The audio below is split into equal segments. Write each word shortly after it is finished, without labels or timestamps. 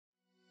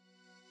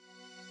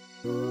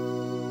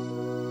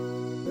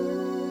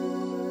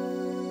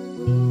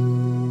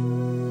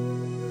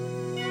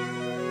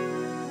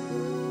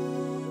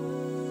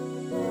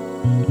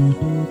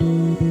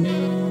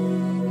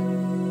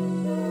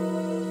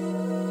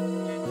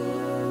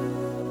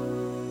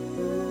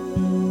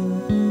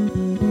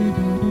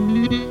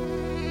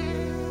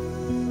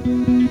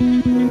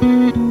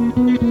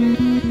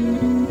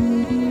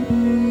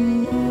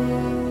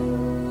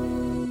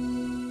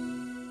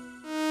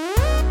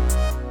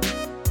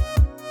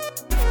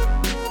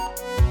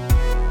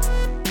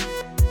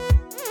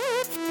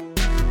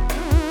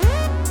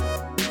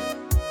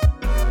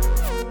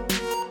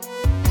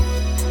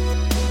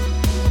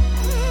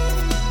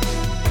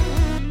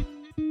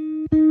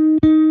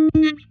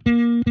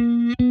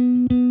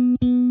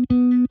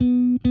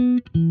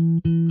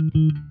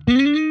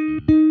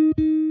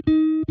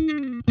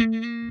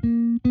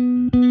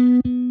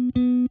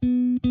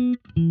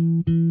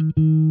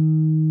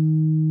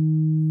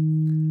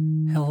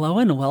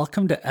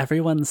Welcome to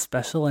Everyone's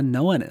Special and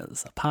No One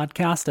Is, a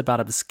podcast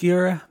about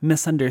obscure,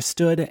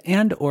 misunderstood,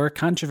 and or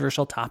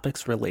controversial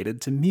topics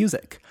related to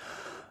music.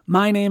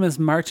 My name is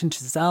Martin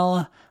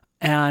Giselle,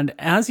 and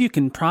as you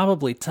can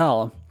probably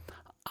tell,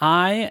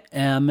 I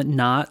am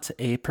not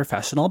a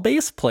professional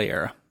bass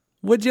player.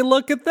 Would you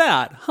look at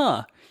that?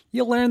 Huh.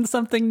 You learn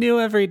something new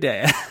every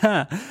day.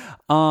 Yeah,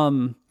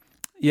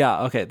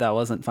 okay, that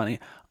wasn't funny.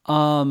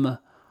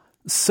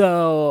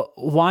 So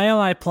why am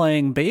I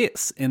playing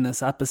bass in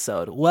this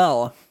episode?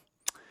 Well,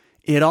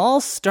 it all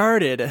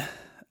started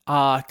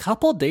a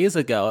couple days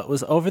ago. It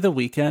was over the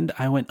weekend.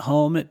 I went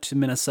home to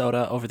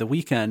Minnesota over the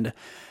weekend,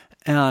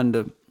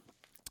 and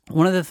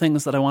one of the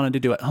things that I wanted to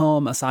do at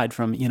home, aside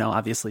from,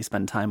 obviously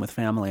spend time with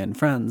family and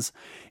friends,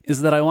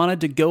 is that I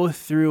wanted to go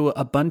through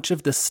a bunch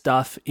of the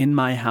stuff in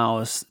my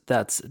house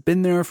that's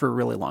been there for a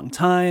really long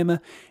time.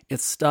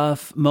 It's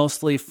stuff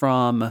mostly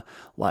from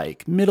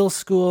like middle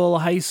school,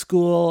 high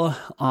school,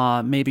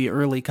 maybe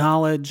early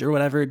college or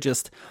whatever,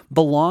 just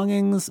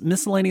belongings,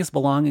 miscellaneous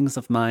belongings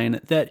of mine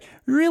that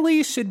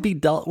really should be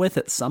dealt with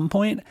at some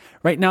point.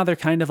 Right now, they're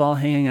kind of all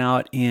hanging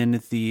out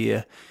in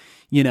the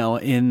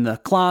in the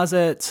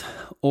closet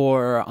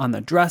or on the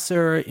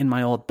dresser in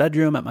my old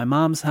bedroom at my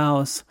mom's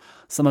house.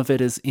 Some of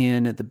it is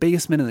in the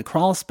basement in the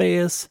crawl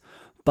space.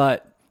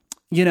 But,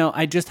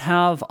 I just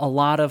have a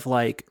lot of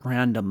like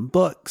random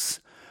books,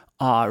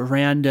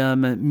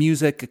 random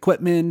music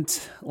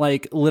equipment,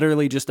 like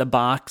literally just a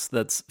box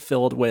that's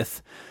filled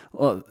with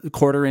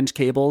 1/4-inch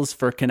cables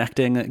for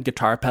connecting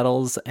guitar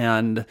pedals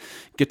and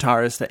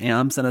guitars to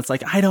amps. And it's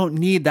like, I don't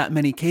need that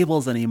many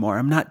cables anymore.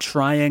 I'm not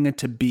trying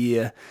to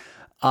be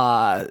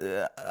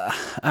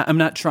I'm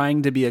not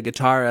trying to be a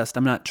guitarist.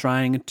 I'm not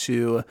trying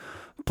to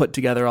put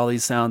together all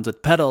these sounds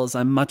with pedals.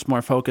 I'm much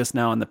more focused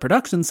now on the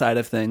production side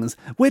of things,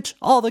 which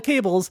all the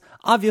cables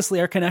obviously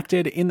are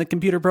connected in the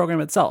computer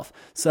program itself.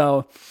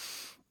 So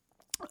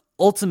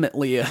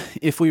ultimately,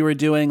 if we were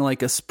doing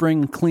like a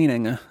spring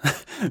cleaning,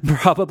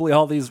 probably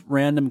all these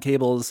random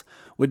cables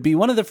would be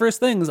one of the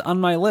first things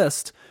on my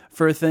list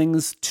for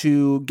things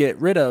to get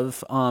rid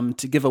of,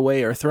 to give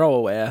away or throw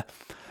away.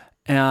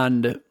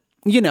 And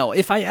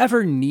if I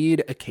ever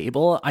need a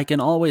cable, I can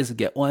always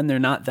get one. They're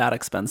not that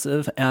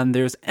expensive, and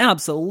there's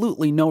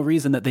absolutely no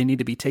reason that they need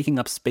to be taking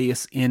up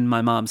space in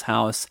my mom's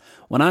house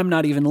when I'm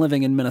not even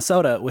living in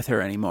Minnesota with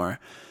her anymore.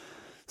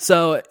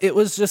 So it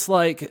was just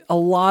like a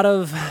lot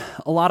of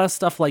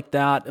stuff like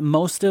that.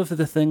 Most of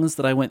the things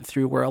that I went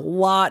through were a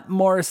lot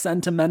more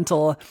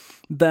sentimental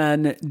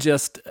than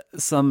just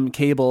some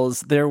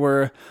cables. There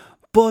were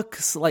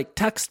books, like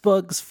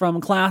textbooks from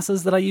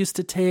classes that I used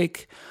to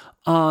take,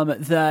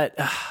 that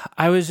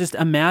I was just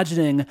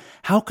imagining,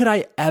 how could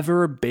I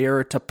ever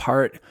bear to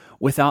part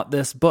without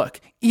this book?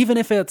 Even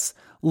if it's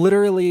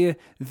literally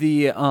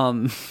the,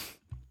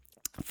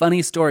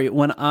 funny story,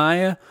 when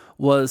I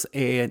was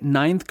a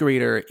 9th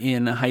grader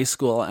in high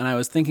school and I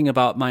was thinking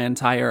about my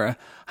entire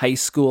high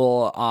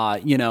school,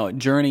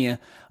 journey,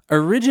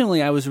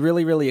 originally, I was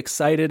really, really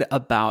excited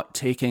about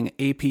taking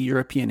AP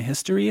European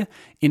History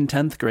in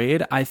 10th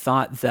grade. I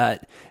thought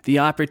that the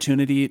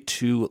opportunity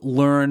to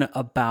learn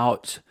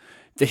about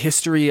the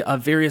history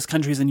of various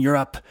countries in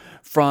Europe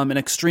from an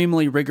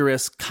extremely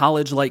rigorous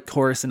college-like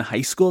course in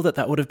high school,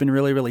 that would have been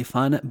really, really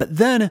fun. But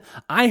then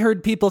I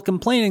heard people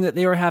complaining that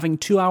they were having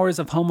 2 hours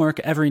of homework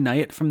every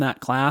night from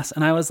that class.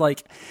 And I was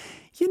like,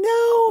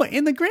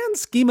 in the grand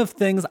scheme of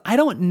things, I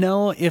don't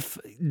know if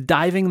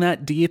diving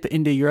that deep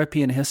into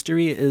European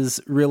history is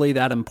really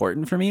that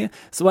important for me.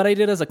 So what I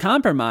did as a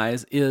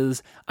compromise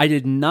is I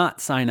did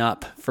not sign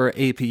up for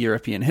AP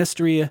European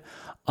History,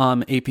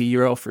 AP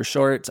Euro for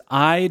short.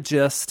 I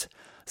just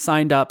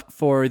signed up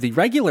for the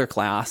regular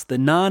class, the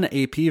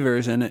non-AP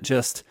version.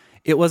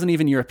 It wasn't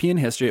even European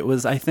history. It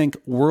was, I think,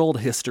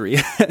 world history.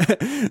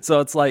 So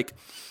it's like,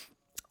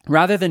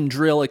 rather than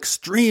drill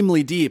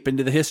extremely deep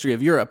into the history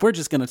of Europe, we're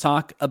just going to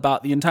talk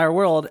about the entire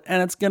world,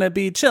 and it's going to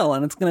be chill,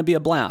 and it's going to be a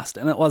blast.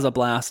 And it was a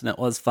blast, and it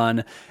was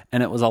fun,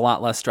 and it was a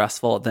lot less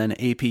stressful than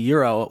AP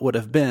Euro would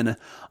have been.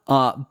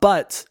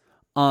 But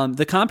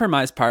The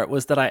compromise part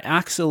was that I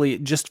actually,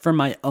 just for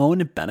my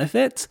own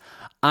benefit,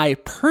 I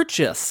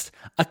purchased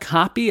a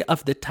copy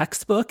of the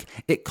textbook.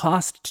 It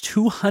cost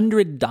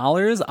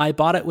 $200. I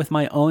bought it with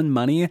my own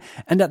money.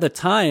 And at the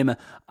time,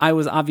 I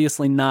was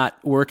obviously not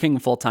working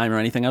full-time or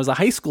anything. I was a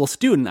high school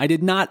student. I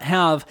did not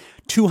have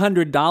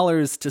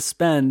 $200 to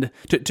spend,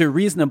 to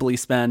reasonably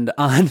spend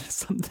on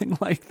something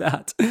like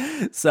that.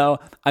 So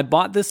I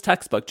bought this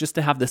textbook just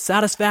to have the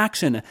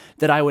satisfaction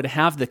that I would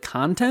have the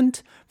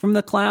content from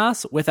the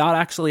class without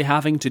actually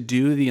having to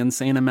do the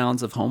insane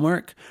amounts of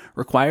homework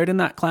required in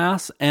that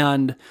class.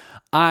 And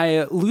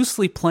I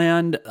loosely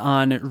planned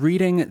on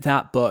reading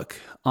that book,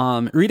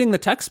 reading the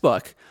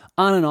textbook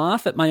on and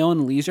off at my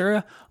own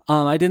leisure.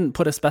 I didn't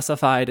put a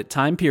specified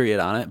time period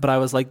on it, but I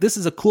was like, this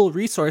is a cool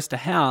resource to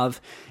have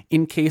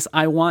in case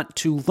I want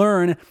to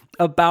learn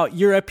about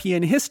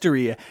European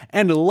history.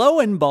 And lo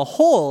and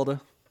behold,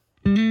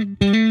 I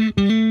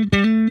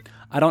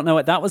don't know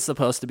what that was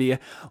supposed to be.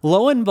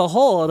 Lo and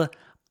behold,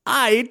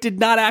 I did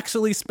not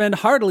actually spend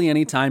hardly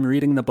any time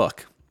reading the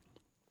book.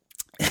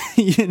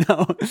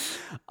 There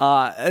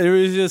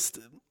was just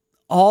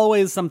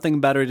always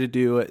something better to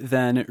do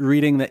than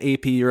reading the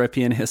AP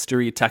European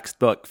History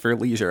textbook for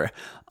leisure.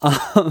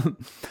 I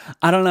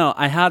don't know.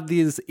 I had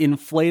these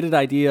inflated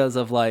ideas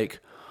of like,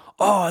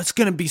 oh, it's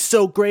going to be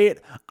so great.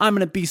 I'm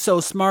going to be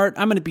so smart.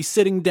 I'm going to be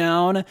sitting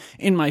down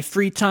in my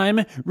free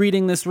time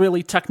reading this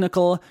really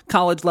technical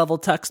college level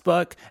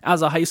textbook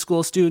as a high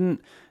school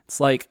student. It's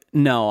like,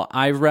 no,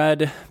 I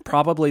read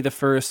probably the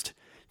first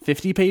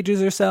 50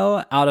 pages or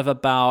so out of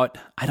about,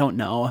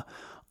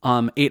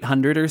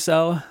 800 or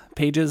so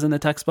pages in the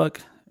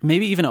textbook,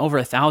 maybe even over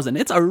 1,000.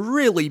 It's a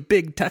really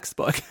big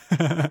textbook.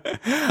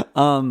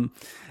 And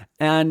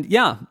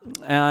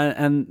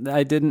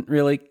I didn't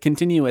really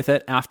continue with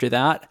it after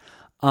that.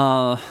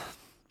 I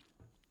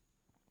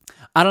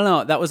don't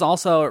know. That was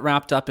also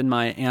wrapped up in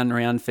my Ayn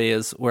Rand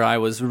phase where I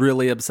was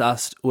really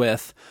obsessed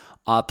with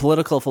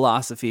political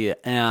philosophy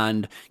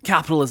and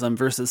capitalism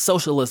versus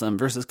socialism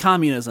versus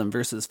communism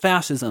versus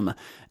fascism.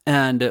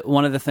 And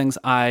one of the things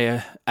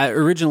I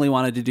originally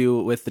wanted to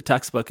do with the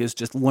textbook is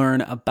just learn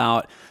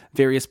about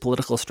various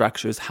political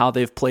structures, how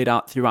they've played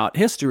out throughout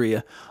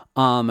history,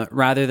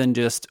 rather than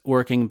just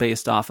working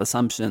based off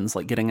assumptions,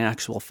 like getting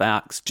actual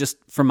facts, just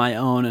from my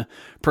own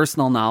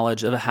personal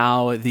knowledge of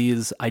how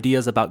these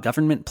ideas about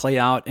government play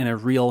out in a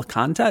real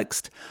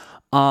context.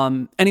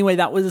 Anyway,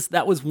 that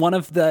was one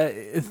of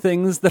the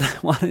things that I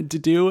wanted to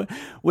do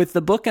with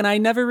the book, and I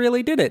never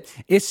really did it.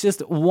 It's just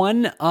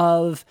one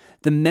of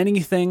the many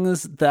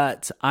things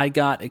that I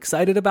got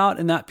excited about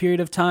in that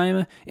period of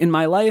time in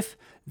my life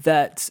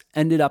that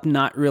ended up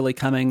not really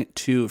coming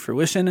to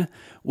fruition,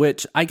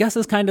 which I guess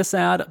is kind of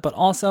sad, but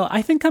also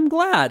I think I'm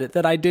glad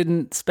that I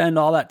didn't spend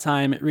all that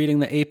time reading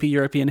the AP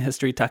European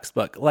History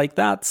textbook. Like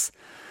that's,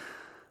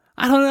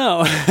 I don't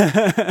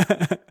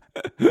know.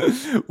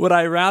 Would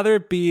I rather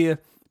be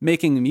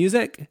making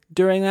music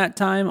during that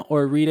time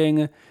or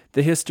reading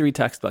the history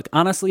textbook?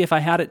 Honestly, if I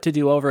had it to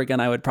do over again,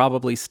 I would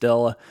probably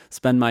still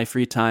spend my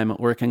free time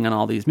working on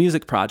all these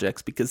music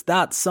projects because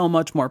that's so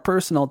much more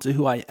personal to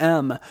who I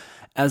am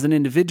as an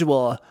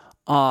individual,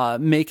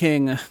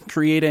 creating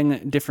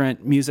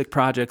different music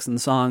projects and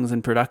songs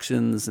and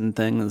productions and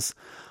things.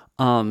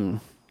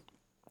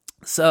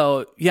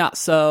 So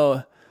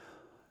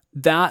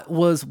that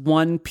was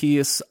one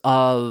piece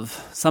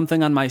of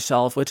something on my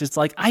shelf, which is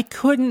like, I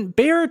couldn't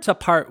bear to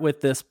part with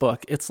this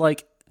book. It's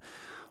like,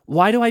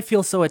 why do I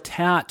feel so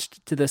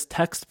attached to this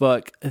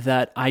textbook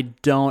that I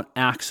don't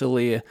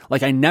actually,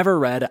 like I never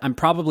read, I'm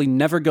probably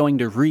never going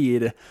to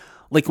read.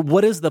 Like,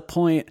 what is the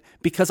point?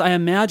 Because I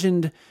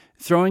imagined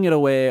throwing it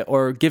away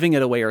or giving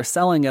it away or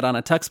selling it on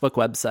a textbook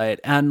website.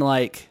 And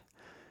like,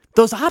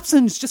 those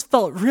options just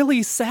felt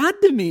really sad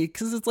to me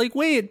because it's like,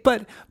 wait,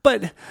 but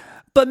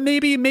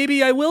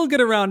maybe I will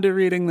get around to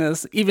reading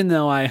this, even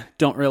though I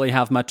don't really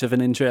have much of an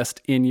interest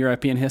in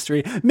European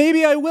history.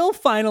 Maybe I will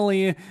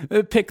finally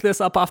pick this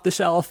up off the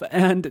shelf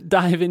and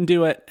dive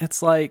into it.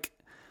 It's like,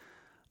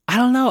 I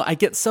don't know. I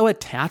get so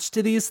attached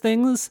to these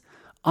things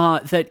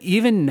that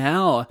even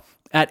now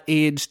at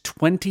age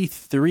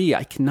 23,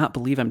 I cannot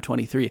believe I'm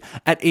 23.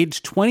 At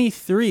age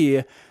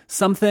 23,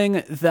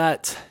 something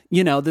that,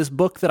 this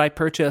book that I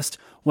purchased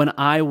when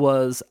I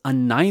was a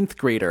 9th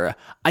grader,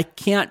 I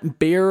can't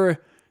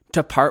bear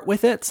to part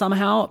with it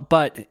somehow,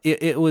 but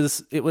it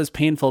was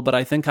painful. But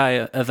I think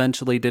I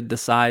eventually did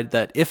decide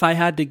that if I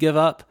had to give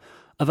up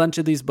a bunch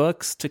of these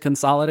books to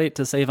consolidate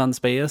to save on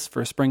space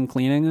for spring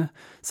cleaning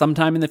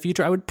sometime in the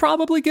future, I would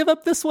probably give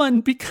up this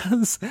one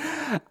because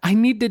I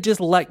need to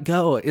just let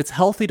go. It's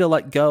healthy to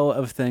let go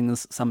of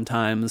things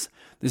sometimes.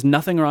 There's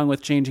nothing wrong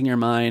with changing your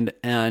mind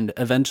and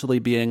eventually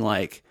being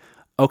like,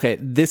 okay,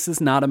 this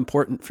is not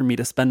important for me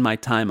to spend my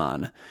time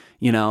on,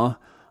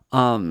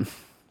 And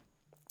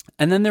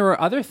then there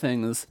were other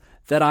things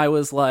that I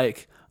was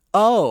like,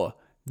 oh,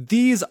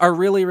 these are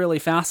really, really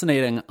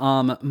fascinating.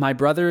 My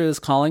brother is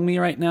calling me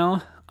right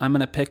now. I'm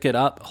going to pick it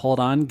up. Hold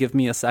on. Give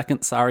me a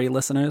second. Sorry,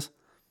 listeners.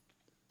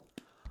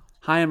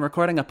 Hi, I'm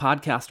recording a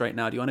podcast right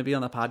now. Do you want to be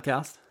on the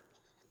podcast?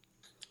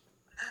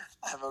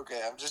 I'm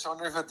okay. I'm just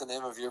wondering what the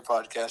name of your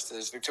podcast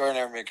is. Victoria and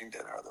I are making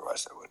dinner,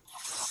 otherwise I would.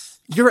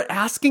 You're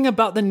asking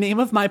about the name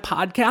of my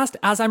podcast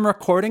as I'm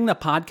recording the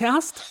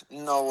podcast?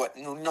 No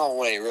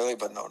way, really,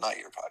 but no, not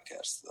your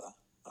podcast. The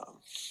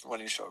when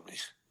you showed me,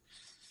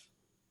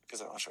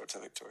 because I want to show it to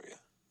Victoria.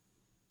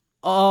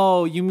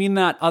 Oh, you mean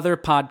that other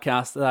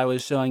podcast that I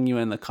was showing you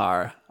in the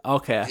car?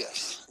 Okay.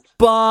 Yes.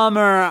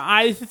 Bummer.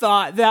 I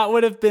thought that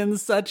would have been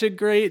such a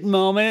great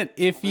moment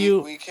if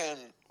you... We can.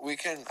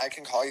 I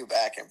can call you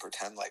back and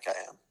pretend like I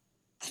am.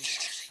 I'm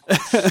just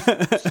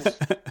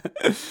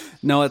kidding.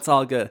 No, it's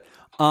all good.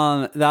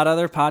 That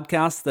other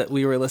podcast that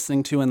we were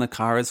listening to in the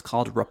car is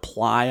called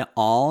Reply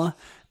All,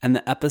 and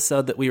the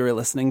episode that we were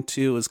listening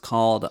to is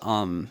called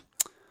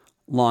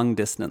Long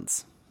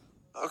Distance.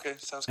 Okay,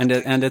 sounds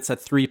good. And it's a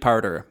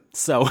 3-parter.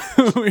 So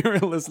we were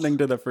listening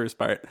to the first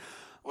part.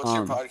 What's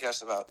your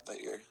podcast about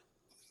that you're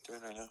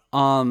doing right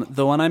now?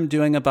 The one I'm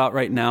doing about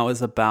right now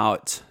is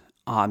about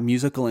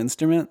musical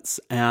instruments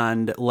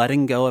and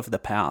letting go of the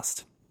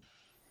past.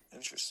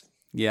 Interesting.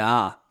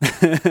 Yeah.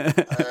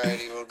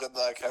 Alrighty, well, good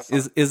luck. Have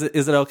fun. Is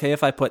it okay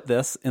if I put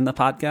this in the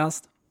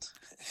podcast?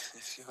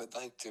 If you would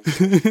like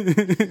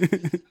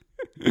to.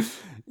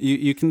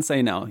 You can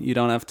say no. You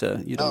don't have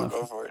to. Go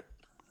for it.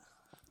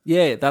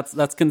 Yay,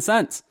 that's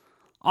consent.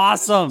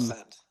 Awesome.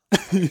 Consent.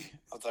 Okay,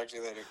 I'll talk to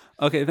you later.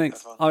 Okay,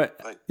 thanks. All right.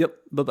 Bye. Yep.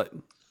 Bye-bye.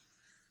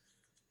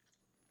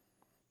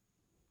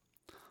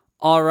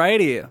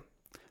 Alrighty.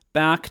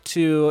 Back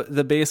to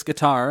the bass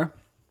guitar.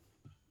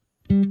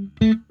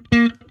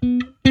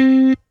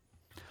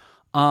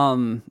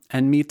 And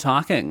me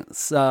talking.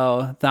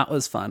 So that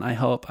was fun. I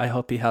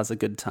hope he has a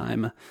good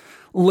time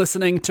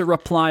listening to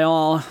Reply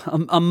All,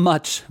 a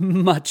much,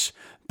 much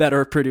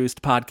better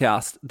produced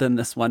podcast than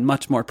this one,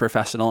 much more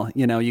professional.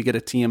 You know, you get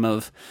a team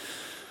of,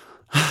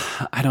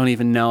 I don't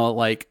even know,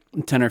 like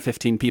 10 or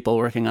 15 people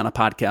working on a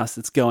podcast.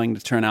 It's going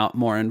to turn out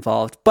more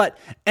involved. But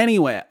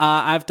anyway,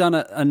 I've done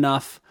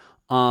enough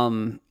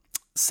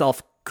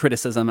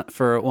self-criticism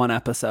for one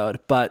episode.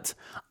 But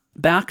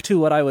back to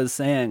what I was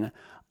saying.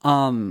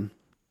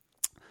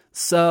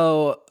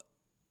 So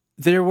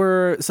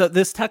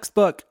this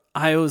textbook,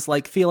 I was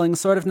like feeling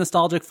sort of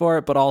nostalgic for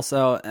it, but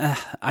also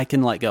I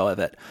can let go of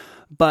it.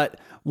 But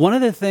one of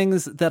the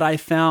things that I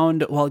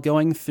found while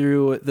going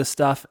through the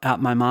stuff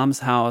at my mom's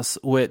house,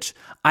 which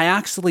I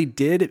actually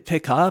did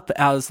pick up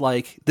as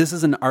like, this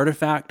is an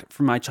artifact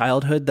from my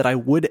childhood that I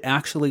would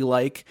actually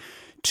like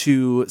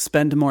to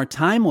spend more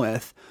time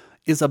with,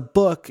 is a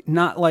book,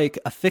 not like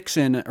a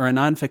fiction or a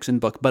nonfiction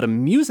book, but a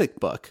music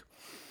book.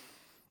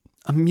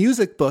 A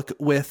music book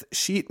with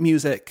sheet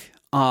music,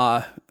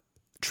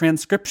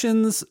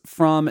 transcriptions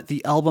from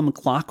the album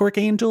Clockwork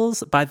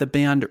Angels by the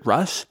band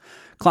Rush.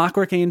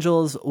 Clockwork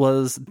Angels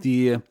was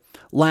the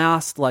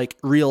last like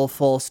real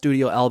full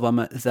studio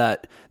album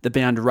that the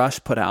band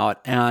Rush put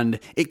out, and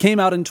it came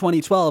out in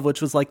 2012,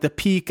 which was like the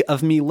peak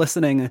of me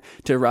listening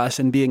to Rush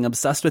and being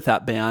obsessed with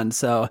that band.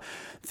 So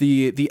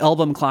the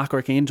album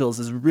Clockwork Angels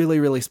is really,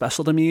 really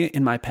special to me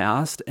in my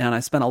past, and I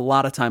spent a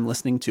lot of time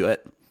listening to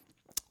it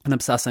and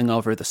obsessing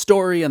over the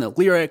story and the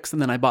lyrics. And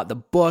then I bought the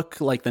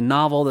book, like the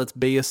novel that's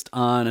based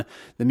on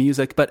the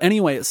music. But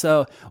anyway,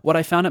 so what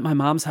I found at my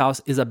mom's house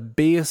is a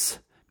bass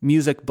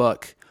music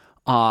book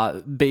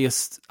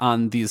based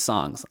on these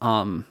songs.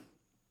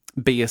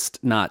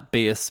 Based, not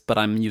bass, but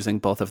I'm using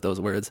both of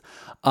those words.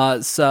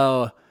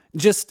 So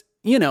just,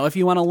 you know, if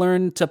you want to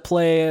learn to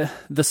play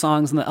the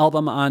songs in the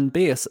album on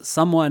bass,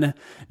 someone,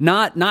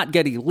 not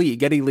Geddy Lee.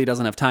 Geddy Lee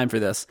doesn't have time for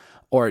this,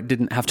 or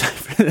didn't have time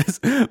for this,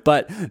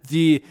 but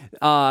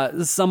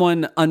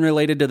someone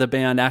unrelated to the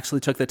band actually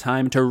took the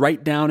time to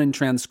write down and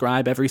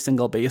transcribe every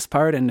single bass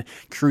part and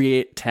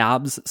create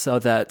tabs so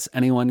that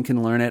anyone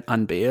can learn it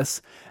on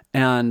bass.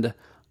 And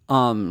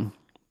so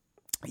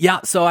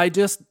I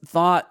just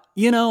thought,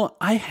 you know,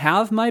 I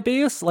have my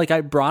bass, like I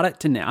brought it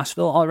to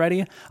Nashville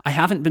already. I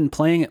haven't been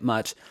playing it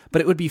much,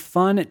 but it would be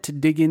fun to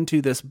dig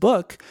into this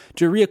book,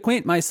 to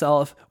reacquaint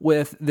myself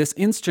with this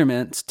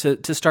instrument,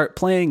 to start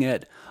playing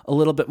it a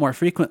little bit more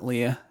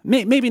frequently.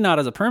 Maybe not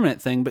as a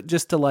permanent thing, but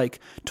just to like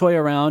toy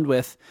around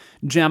with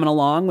jamming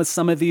along with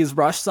some of these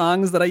Rush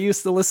songs that I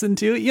used to listen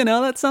to. You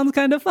know, that sounds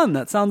kind of fun.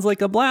 That sounds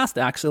like a blast,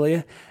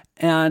 actually.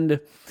 And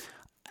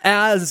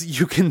as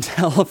you can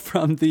tell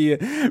from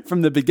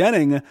the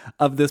beginning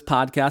of this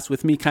podcast,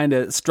 with me kind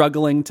of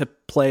struggling to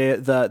play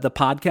the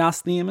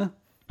podcast theme.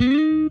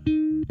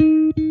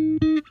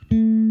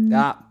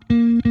 Yeah.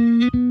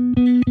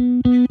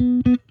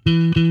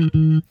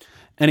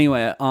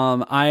 Anyway,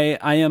 I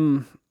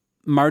am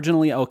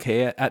marginally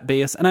okay at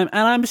bass, and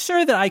I'm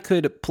sure that I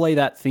could play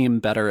that theme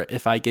better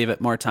if I gave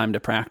it more time to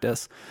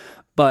practice.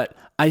 But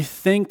I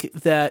think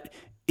that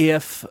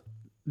if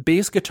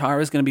bass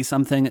guitar is going to be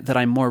something that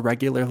I more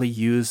regularly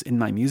use in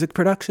my music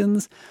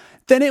productions,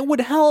 then it would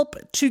help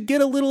to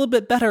get a little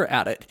bit better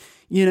at it.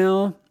 You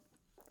know,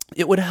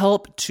 it would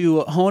help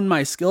to hone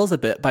my skills a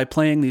bit by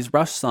playing these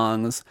Rush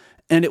songs,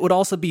 and it would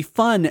also be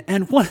fun.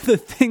 And one of the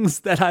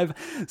things that I've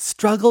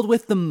struggled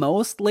with the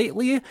most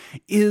lately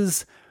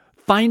is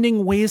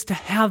finding ways to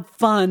have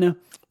fun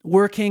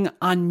working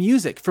on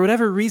music. For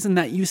whatever reason,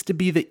 that used to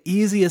be the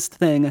easiest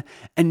thing.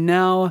 And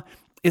now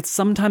it's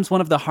sometimes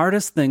one of the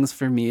hardest things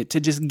for me to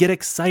just get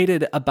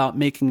excited about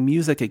making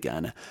music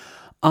again.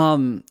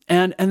 And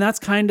that's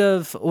kind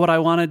of what I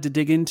wanted to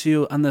dig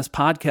into on this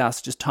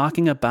podcast, just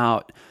talking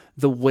about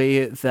the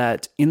way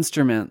that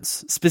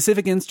instruments,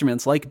 specific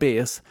instruments like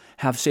bass,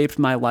 have shaped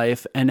my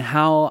life and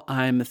how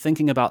I'm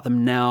thinking about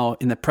them now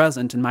in the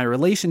present in my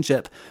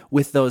relationship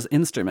with those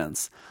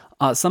instruments.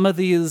 Some of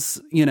these,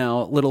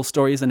 little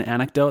stories and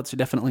anecdotes are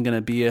definitely going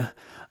to be a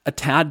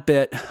tad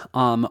bit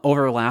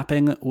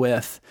overlapping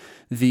with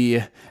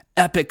the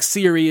epic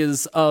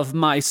series of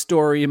my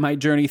story, my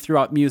journey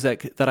throughout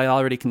music that I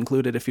already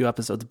concluded a few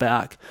episodes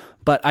back.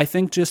 But I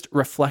think just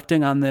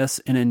reflecting on this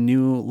in a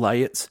new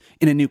light,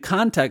 in a new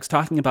context,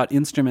 talking about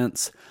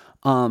instruments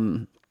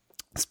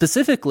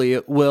specifically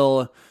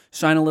will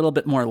shine a little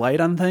bit more light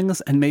on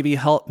things and maybe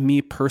help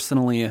me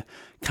personally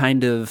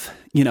kind of,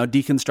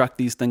 deconstruct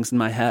these things in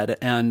my head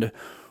and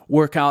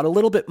work out a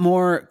little bit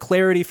more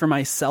clarity for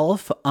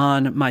myself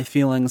on my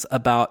feelings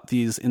about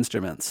these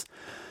instruments.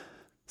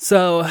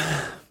 So,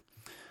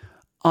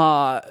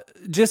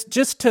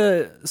 just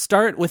to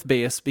start with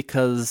bass,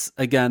 because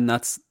again,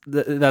 that's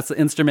the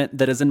instrument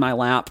that is in my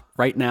lap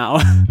right now.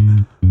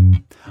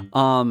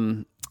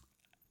 I'm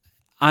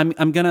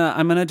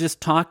gonna just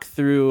talk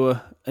through,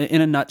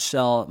 in a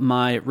nutshell,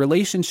 my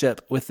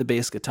relationship with the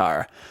bass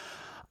guitar.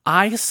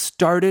 I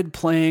started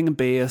playing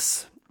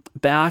bass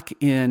back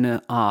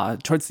in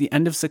towards the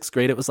end of 6th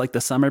grade. It was like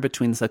the summer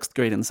between 6th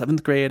grade and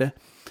 7th grade.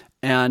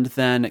 And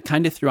then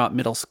kind of throughout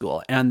middle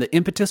school. And the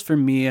impetus for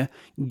me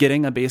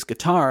getting a bass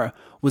guitar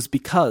was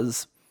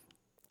because,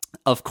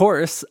 of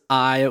course,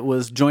 I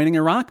was joining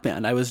a rock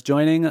band. I was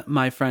joining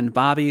my friend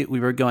Bobby.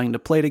 We were going to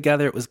play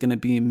together.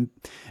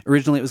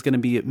 Originally it was going to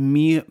be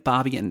me,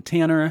 Bobby, and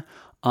Tanner.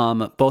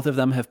 Both of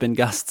them have been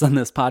guests on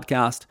this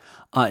podcast.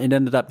 It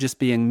ended up just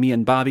being me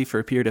and Bobby for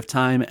a period of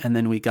time. And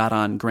then we got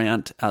on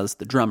Grant as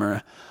the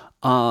drummer.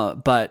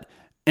 But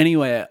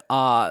anyway,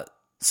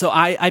 so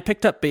I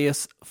picked up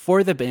bass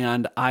for the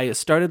band. I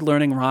started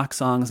learning rock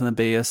songs on the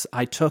bass.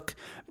 I took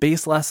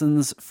bass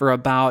lessons for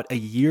about a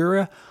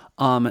year,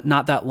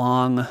 not that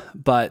long,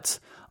 but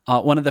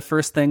one of the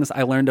first things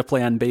I learned to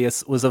play on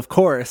bass was, of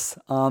course,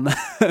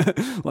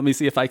 let me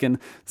see if I can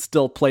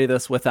still play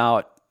this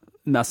without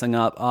messing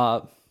up.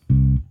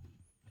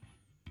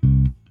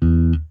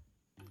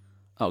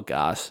 Oh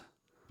gosh.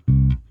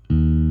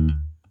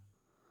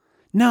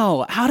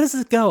 No, how does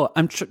it go?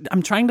 I'm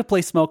trying to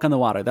play Smoke on the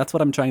Water. That's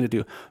what I'm trying to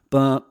do.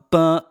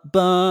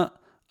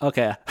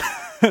 Okay.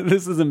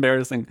 This is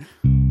embarrassing.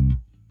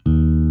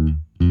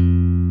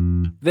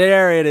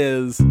 There it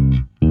is.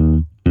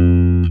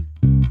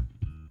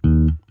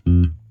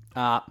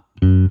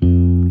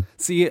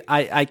 See,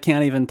 I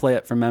can't even play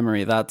it from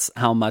memory. That's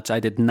how much I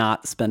did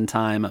not spend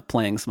time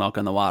playing Smoke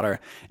on the Water.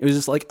 It was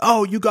just like,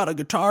 oh, you got a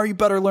guitar? You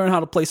better learn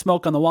how to play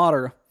Smoke on the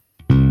Water.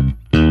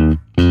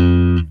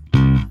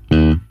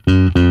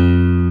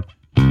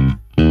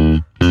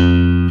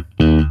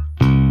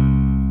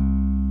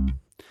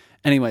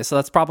 Anyway, so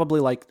that's probably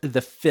like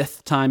the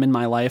 5th time in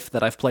my life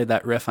that I've played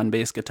that riff on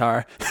bass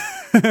guitar.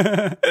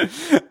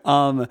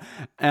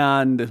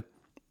 And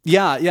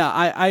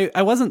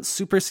I wasn't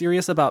super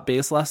serious about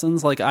bass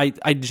lessons. Like I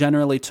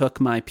generally took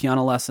my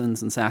piano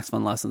lessons and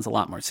saxophone lessons a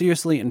lot more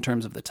seriously in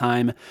terms of the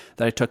time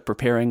that I took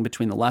preparing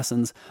between the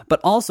lessons.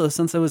 But also,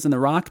 since I was in the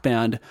rock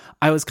band,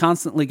 I was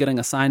constantly getting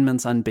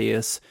assignments on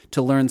bass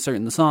to learn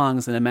certain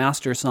songs and to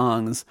master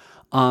songs,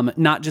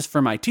 not just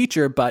for my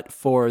teacher, but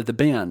for the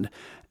band.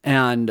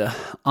 And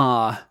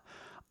at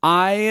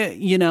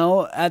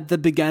the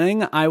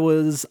beginning, I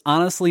was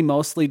honestly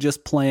mostly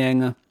just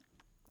playing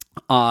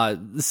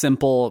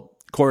simple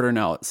quarter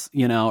notes,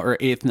 or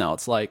eighth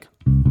notes, like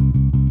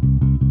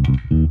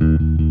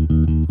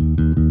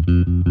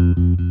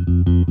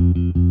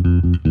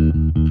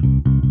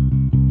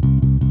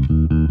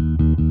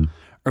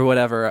or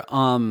whatever.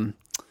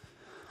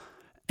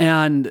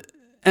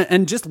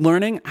 And just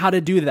learning how to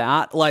do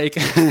that, like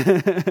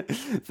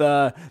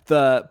the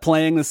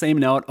playing the same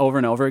note over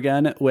and over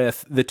again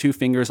with the 2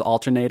 fingers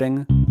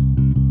alternating.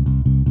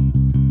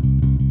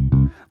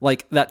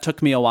 Like that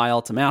took me a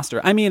while to master.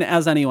 I mean,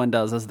 as anyone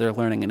does as they're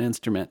learning an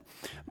instrument.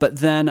 But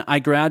then I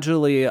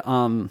gradually,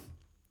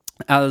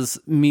 as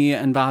me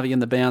and Bobby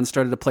and the band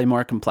started to play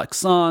more complex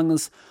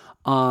songs,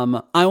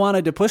 I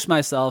wanted to push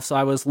myself. So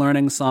I was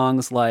learning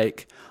songs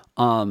like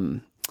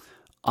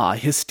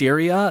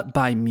Hysteria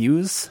by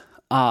Muse.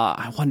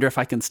 I wonder if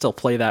I can still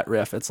play that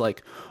riff. It's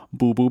like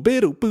boo boo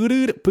boo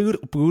boo boo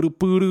boo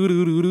boo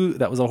boo.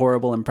 That was a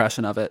horrible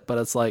impression of it, but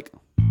it's like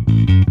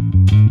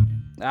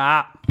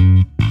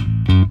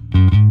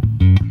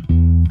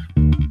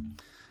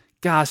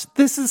Gosh,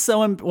 this is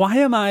so. Why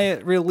am I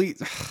really?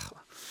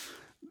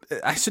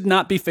 I should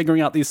not be figuring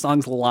out these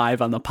songs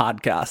live on the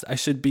podcast. I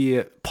should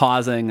be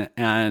pausing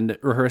and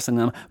rehearsing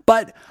them.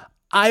 But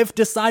I've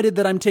decided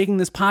that I'm taking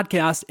this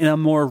podcast in a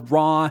more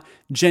raw,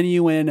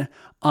 genuine,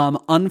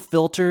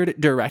 unfiltered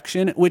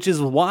direction, which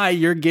is why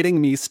you're getting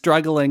me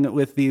struggling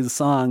with these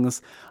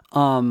songs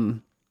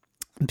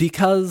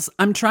because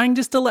I'm trying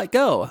just to let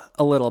go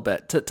a little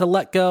bit, to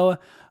let go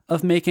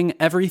of making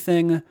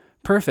everything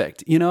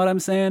perfect. You know what I'm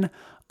saying?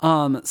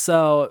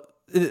 So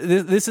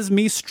this is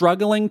me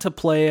struggling to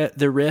play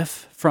the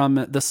riff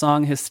from the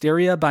song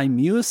Hysteria by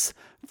Muse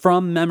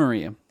from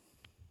memory.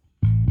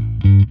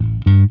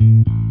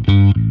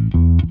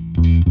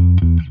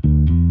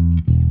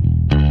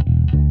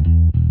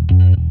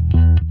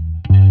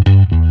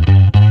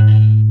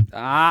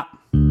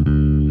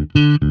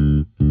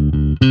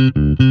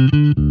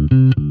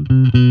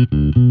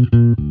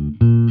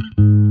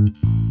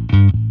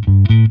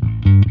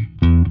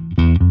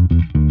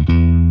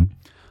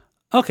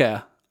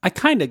 Okay, I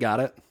kind of got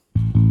it.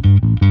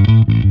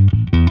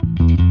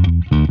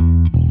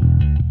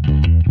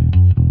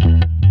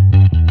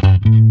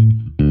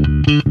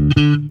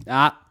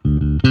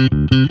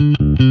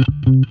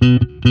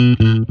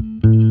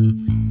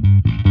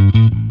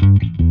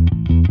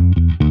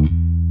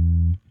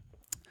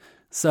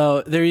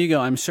 So there you go.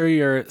 I'm sure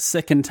you're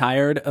sick and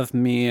tired of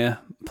me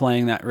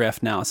playing that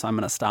riff now, so I'm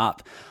going to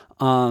stop.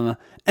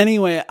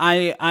 Anyway,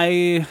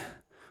 I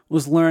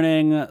was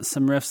learning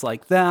some riffs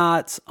like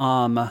that.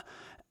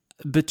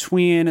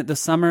 Between the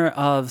summer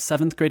of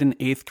 7th grade and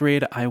 8th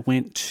grade, I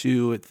went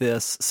to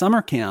this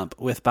summer camp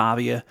with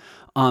Bobby.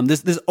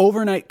 This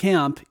overnight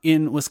camp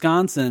in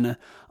Wisconsin,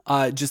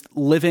 just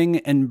living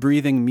and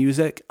breathing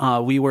music.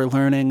 We were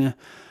learning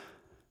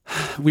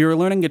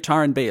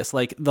guitar and bass.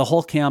 Like, the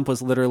whole camp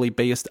was literally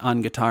based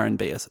on guitar and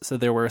bass. So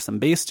there were some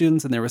bass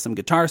students and there were some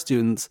guitar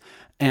students,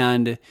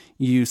 and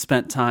you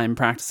spent time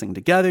practicing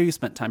together. You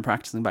spent time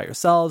practicing by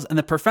yourselves. And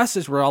the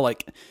professors were all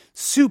like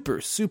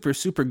super, super,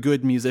 super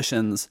good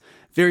musicians,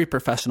 very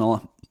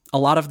professional. A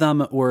lot of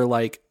them were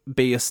like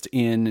based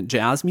in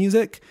jazz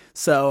music.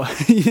 So,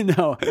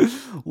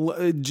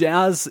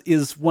 jazz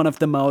is one of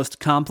the most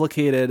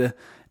complicated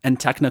and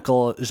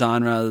technical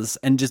genres,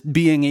 and just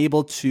being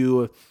able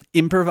to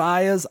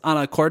improvise on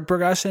a chord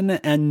progression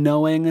and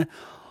knowing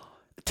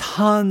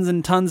tons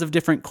and tons of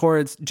different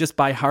chords just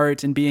by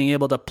heart and being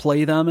able to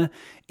play them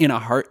in a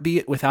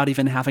heartbeat without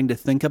even having to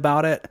think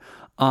about it.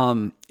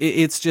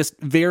 It's just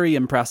very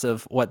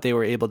impressive what they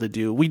were able to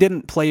do. We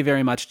didn't play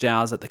very much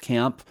jazz at the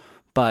camp,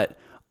 but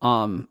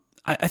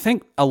I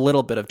think a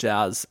little bit of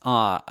jazz.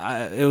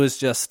 It was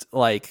just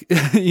like,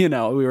 we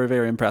were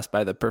very impressed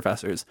by the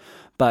professors.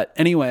 But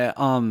anyway,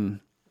 so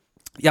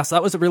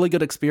that was a really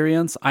good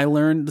experience. I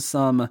learned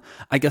some,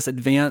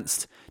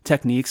 advanced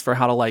techniques for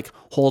how to like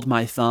hold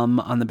my thumb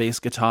on the bass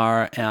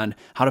guitar and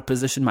how to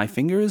position my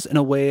fingers in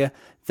a way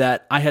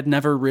that I had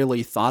never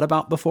really thought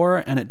about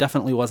before, and it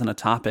definitely wasn't a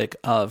topic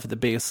of the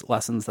bass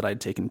lessons that I'd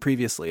taken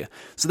previously.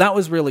 So that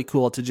was really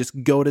cool to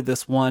just go to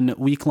this 1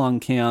 week-long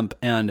camp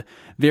and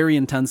very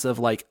intensive,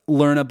 like,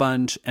 learn a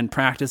bunch and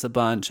practice a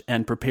bunch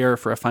and prepare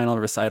for a final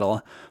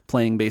recital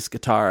playing bass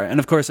guitar. And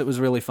of course, it was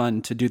really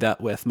fun to do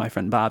that with my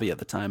friend Bobby at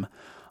the time.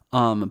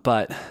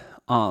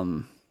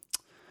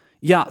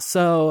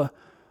 So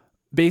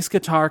bass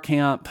guitar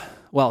camp,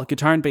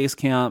 guitar and bass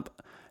camp,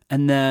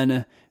 and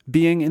then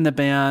being in the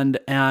band.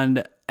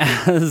 And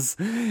as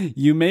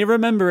you may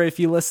remember, if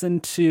you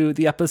listened to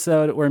the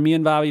episode where me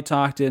and Bobby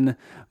talked in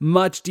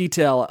much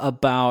detail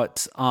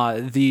about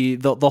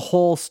the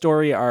whole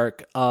story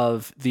arc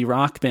of the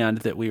rock band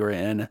that we were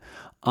in,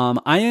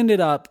 I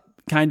ended up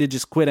kind of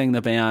just quitting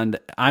the band.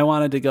 I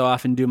wanted to go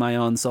off and do my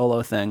own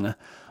solo thing.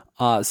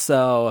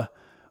 So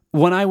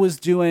when I was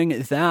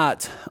doing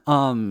that,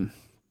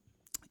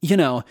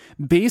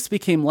 bass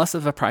became less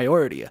of a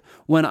priority.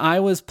 When I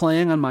was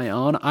playing on my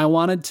own, I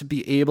wanted to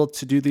be able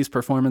to do these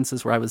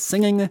performances where I was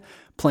singing,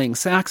 playing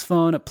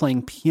saxophone,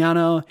 playing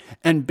piano,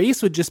 and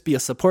bass would just be a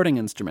supporting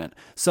instrument.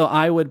 So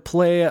I would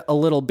play a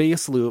little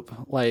bass loop,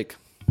 like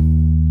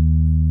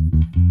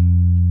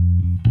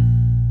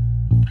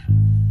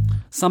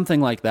something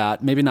like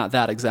that. Maybe not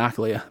that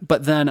exactly,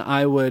 but then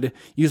I would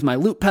use my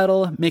loop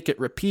pedal, make it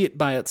repeat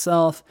by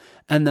itself,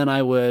 and then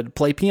I would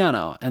play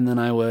piano, and then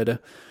I would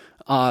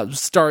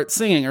start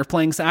singing or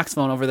playing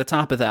saxophone over the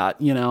top of that,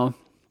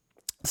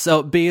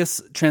 So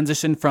bass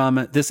transitioned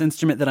from this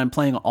instrument that I'm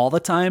playing all the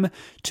time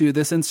to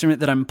this instrument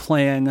that I'm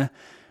playing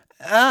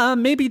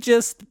maybe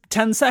just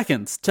 10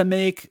 seconds to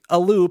make a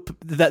loop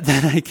that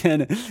then I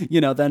can,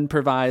 then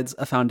provides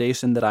a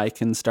foundation that I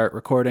can start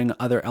recording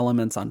other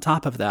elements on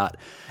top of that.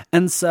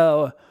 And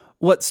so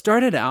what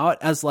started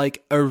out as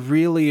like a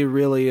really,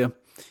 really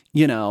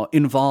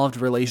involved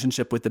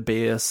relationship with the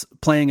bass,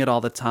 playing it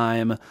all the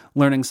time,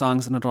 learning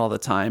songs in it all the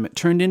time, it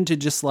turned into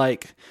just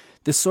like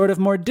this sort of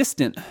more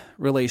distant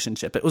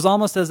relationship. It was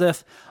almost as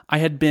if I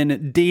had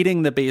been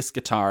dating the bass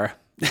guitar,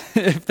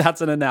 if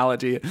that's an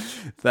analogy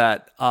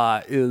that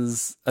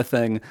is a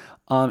thing.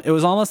 It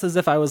was almost as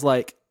if I was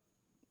like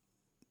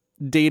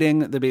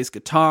dating the bass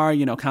guitar,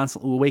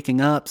 constantly waking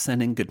up,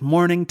 sending good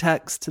morning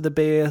texts to the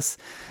bass,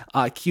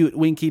 cute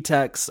winky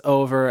texts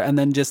over, and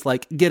then just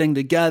like getting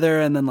together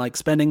and then like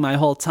spending my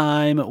whole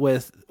time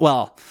with,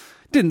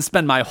 didn't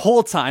spend my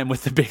whole time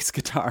with the bass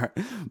guitar,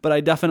 but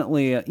I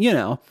definitely,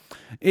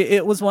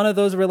 it was one of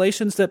those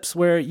relationships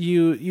where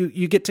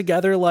you get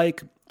together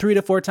like 3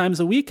 to 4 times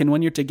a week. And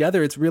when you're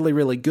together, it's really,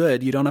 really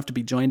good. You don't have to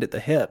be joined at the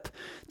hip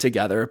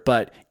together,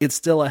 but it's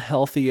still a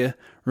healthy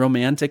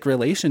romantic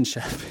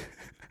relationship.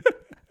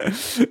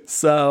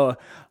 So,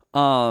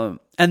 and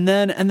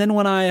then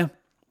when I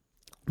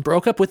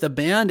broke up with the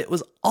band, it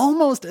was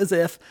almost as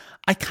if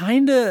I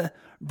kind of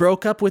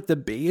broke up with the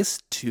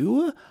bass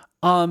too.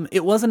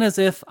 It wasn't as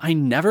if I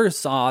never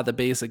saw the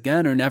bass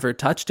again or never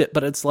touched it,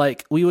 but it's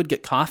like we would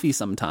get coffee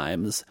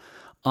sometimes,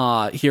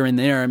 here and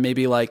there, and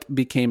maybe like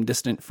became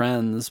distant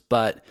friends.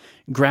 But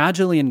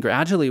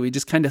gradually we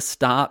just kind of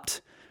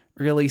stopped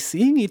really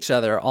seeing each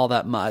other all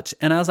that much.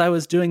 And as I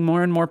was doing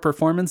more and more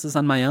performances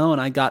on my own,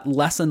 I got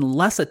less and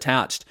less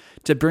attached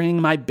to bringing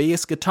my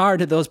bass guitar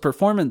to those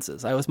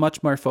performances. I was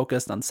much more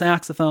focused on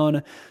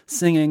saxophone,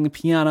 singing,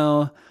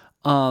 piano.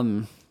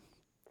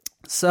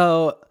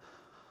 So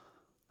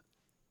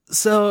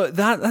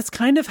that's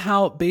kind of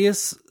how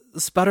bass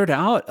sputtered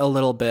out a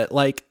little bit.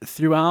 Like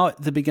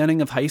throughout the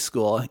beginning of high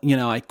school,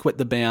 I quit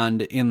the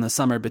band in the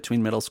summer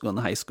between middle school and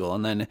high school,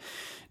 and then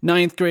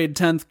 9th grade,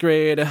 10th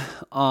grade,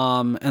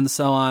 and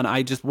so on.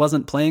 I just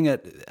wasn't playing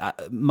it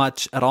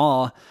much at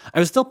all. I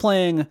was still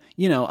playing,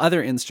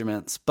 other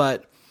instruments,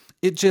 but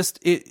it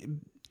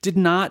did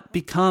not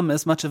become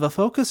as much of a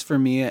focus for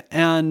me.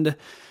 And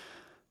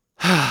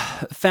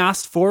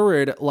fast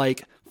forward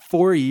like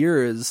 4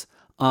 years.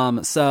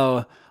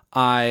 So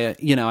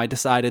I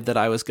decided that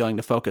I was going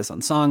to focus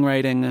on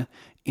songwriting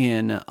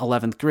in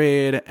 11th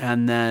grade.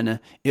 And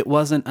then it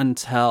wasn't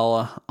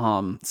until,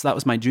 so that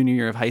was my junior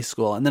year of high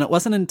school. And then it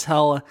wasn't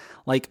until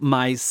like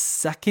my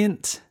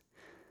second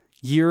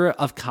year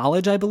of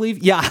college, I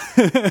believe. Yeah.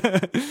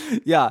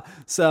 Yeah.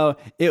 So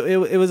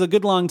it was a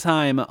good long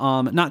time.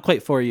 Not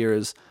quite 4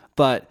 years,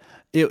 but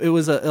it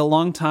was a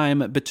long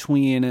time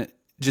between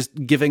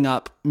just giving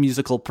up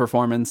musical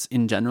performance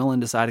in general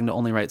and deciding to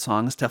only write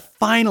songs to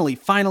finally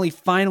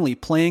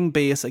playing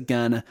bass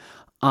again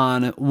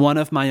on one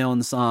of my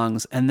own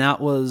songs. And that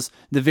was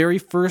the very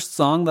first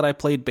song that I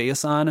played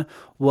bass on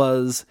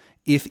was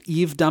If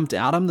Eve Dumped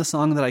Adam, the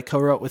song that I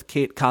co-wrote with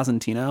Kate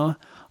Cosentino.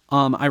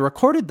 I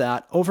recorded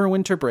that over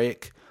winter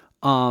break.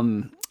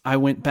 I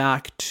went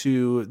back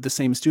to the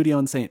same studio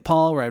in St.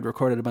 Paul where I'd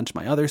recorded a bunch of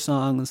my other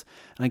songs,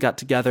 and I got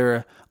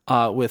together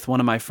with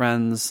one of my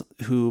friends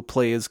who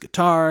plays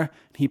guitar.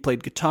 He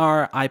played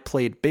guitar. I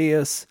played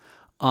bass.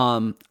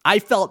 I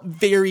felt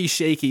very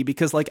shaky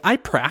because I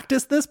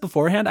practiced this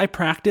beforehand. I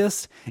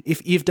practiced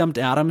If Eve Dumped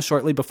Adam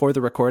shortly before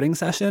the recording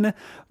session.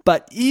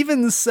 But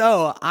even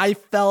so, I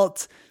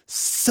felt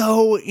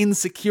so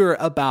insecure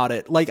about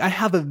it. I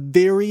have a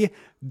very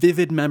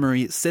vivid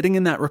memory sitting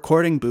in that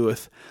recording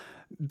booth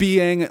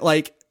being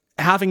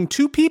having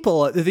two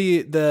people,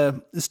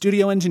 the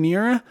studio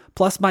engineer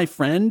plus my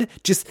friend,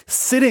 just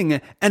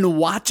sitting and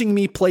watching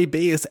me play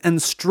bass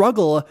and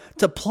struggle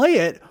to play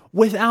it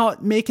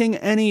without making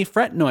any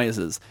fret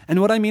noises.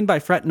 And what I mean by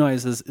fret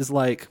noises is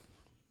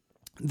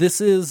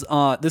this is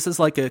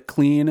like a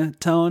clean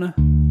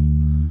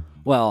tone.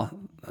 Well,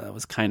 that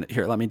was kind of,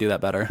 here, let me do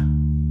that better.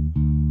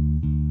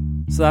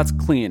 So that's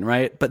clean,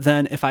 right? But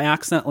then if I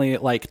accidentally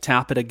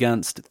tap it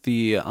against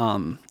the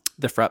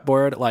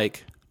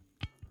fretboard,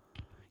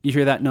 you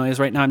hear that noise.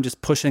 Right now I'm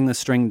just pushing the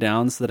string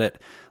down so that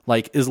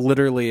it is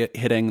literally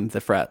hitting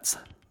the frets.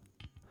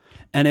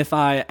 And if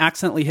I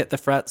accidentally hit the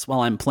frets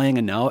while I'm playing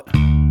a note,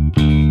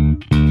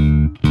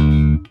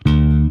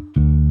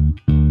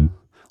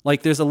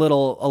 there's a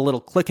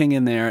little clicking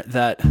in there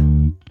that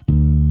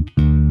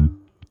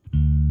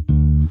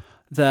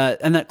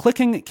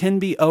clicking can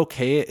be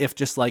okay if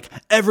just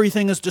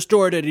everything is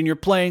distorted and you're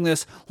playing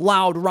this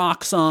loud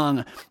rock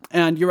song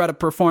and you're at a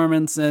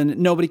performance and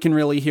nobody can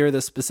really hear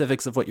the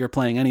specifics of what you're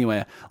playing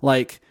anyway.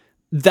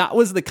 That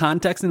was the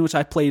context in which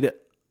I played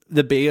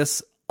the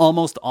bass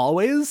almost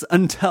always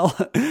until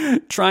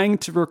trying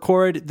to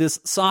record this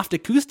soft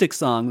acoustic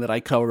song that I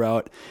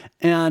co-wrote.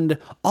 And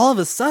all of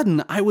a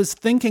sudden, I was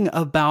thinking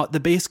about the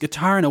bass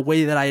guitar in a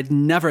way that I had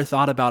never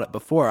thought about it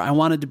before. I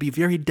wanted to be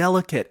very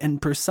delicate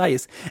and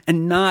precise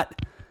and not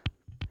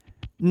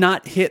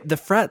hit the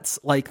frets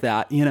like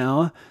that,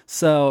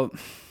 So,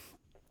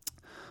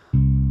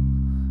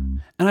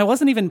 and I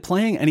wasn't even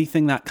playing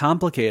anything that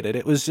complicated.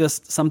 It was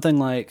just something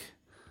like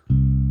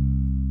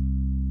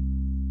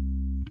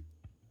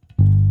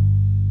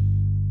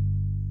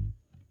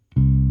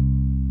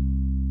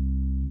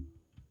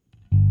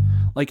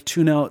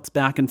two notes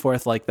back and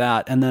forth like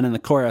that. And then in the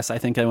chorus, I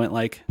think I went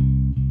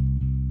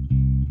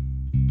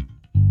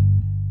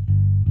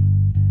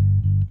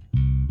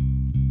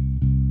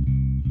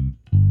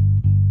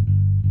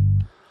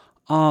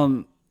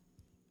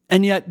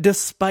and yet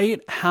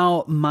despite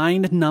how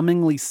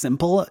mind-numbingly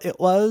simple it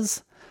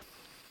was,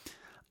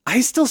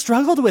 I still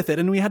struggled with it,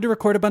 and we had to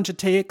record a bunch of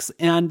takes,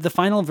 and the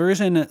final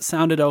version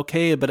sounded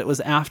okay, but it was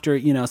after,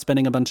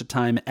 spending a bunch of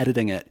time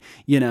editing it.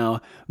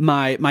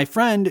 My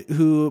friend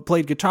who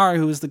played guitar,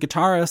 who was the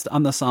guitarist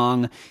on the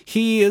song,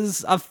 he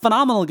is a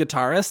phenomenal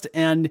guitarist,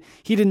 and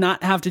he did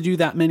not have to do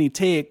that many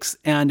takes,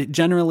 and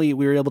generally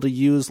we were able to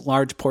use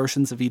large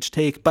portions of each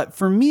take. But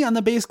for me on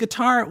the bass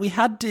guitar, we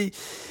had to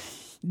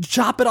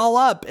chop it all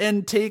up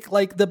and take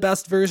like the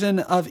best version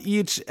of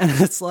each, and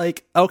it's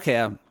like,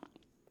 okay,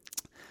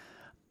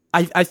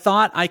 I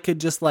thought I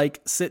could just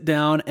like sit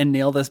down and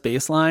nail this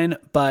bass line,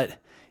 but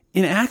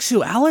in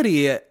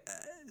actuality,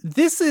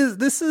 this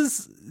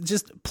is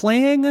just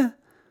playing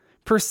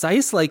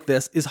precise like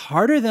this is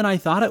harder than I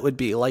thought it would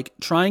be. Like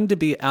trying to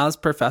be as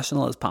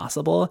professional as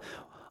possible.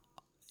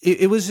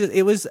 It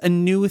was a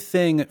new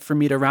thing for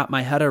me to wrap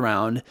my head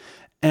around.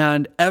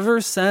 And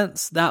ever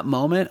since that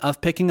moment of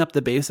picking up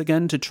the bass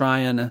again to try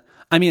and,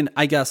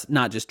 I guess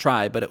not just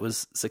try, but it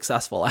was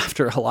successful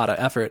after a lot of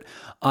effort,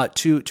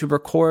 to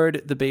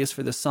record the bass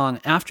for the song.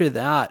 After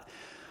that,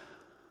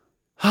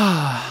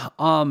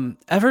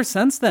 ever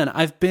since then,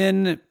 I've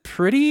been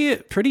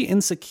pretty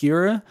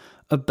insecure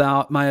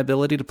about my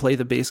ability to play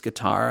the bass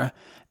guitar.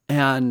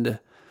 And,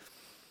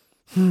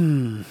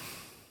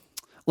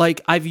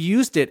 like I've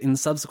used it in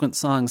subsequent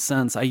songs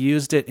since. I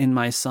used it in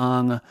my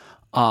song,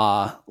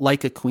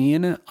 Like a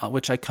Queen,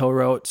 which I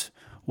co-wrote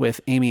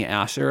with Amy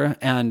Asher,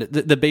 and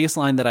the bass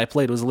line that I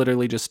played was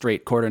literally just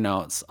straight quarter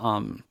notes.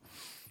 But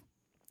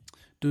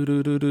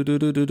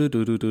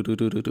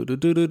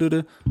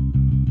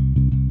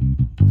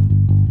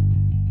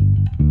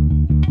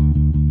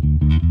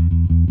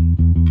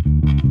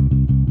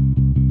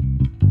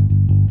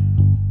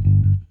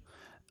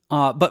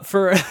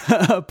for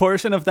a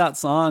portion of that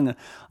song,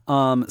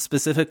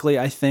 specifically,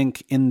 I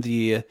think in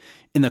the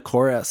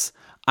chorus,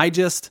 I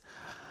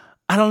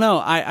don't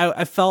know.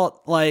 I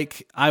felt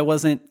like I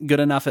wasn't good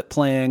enough at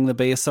playing the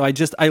bass. So I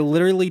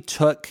literally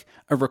took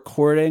a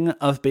recording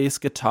of bass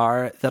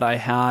guitar that I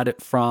had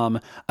from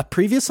a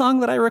previous song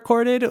that I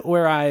recorded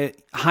where I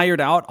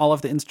hired out all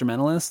of the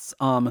instrumentalists.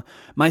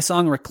 My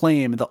song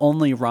Reclaim, the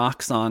only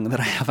rock song that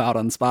I have out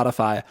on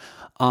Spotify,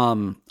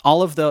 none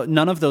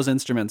of those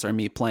instruments are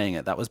me playing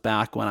it. That was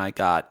back when I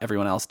got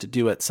everyone else to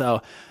do it.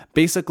 So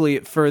basically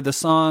for the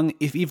song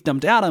If Eve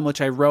Dumped Adam, which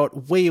I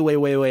wrote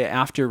way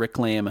after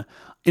Reclaim,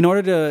 in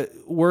order to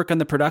work on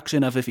the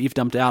production of If Eve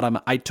Dumped Adam,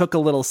 I took a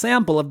little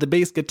sample of the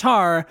bass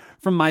guitar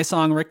from my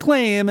song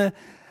Reclaim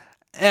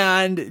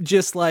and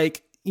just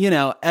like,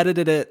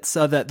 edited it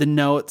so that the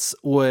notes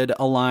would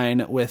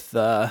align with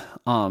the,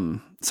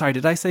 sorry,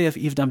 did I say If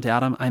Eve Dumped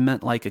Adam? I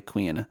meant Like a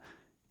Queen.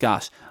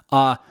 Gosh.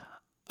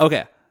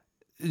 Okay.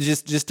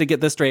 Just to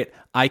get this straight,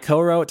 I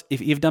co-wrote If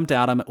Eve Dumped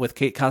Adam with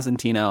Kate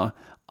Cosentino.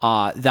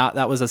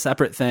 That was a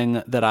separate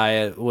thing that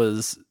I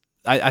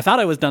thought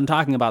I was done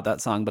talking about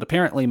that song, but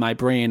apparently my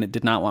brain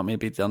did not want me to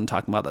be done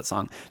talking about that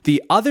song.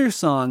 The other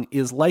song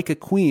is Like a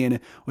Queen,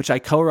 which I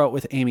co-wrote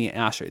with Amy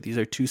Asher. These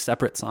are two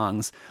separate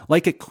songs.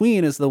 Like a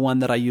Queen is the one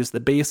that I used the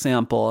bass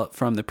sample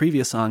from the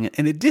previous song,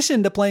 in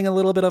addition to playing a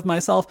little bit of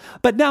myself.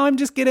 But now I'm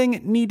just getting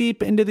knee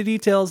deep into the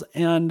details,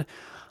 and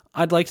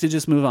I'd like to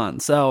just move on.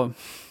 So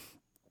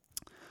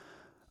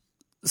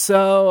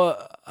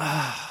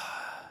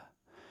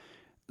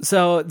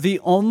the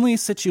only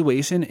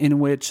situation in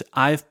which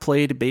I've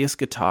played bass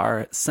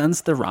guitar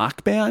since the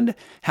Rock Band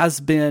has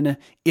been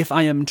if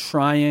I am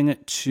trying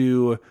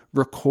to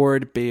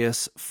record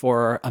bass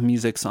for a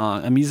music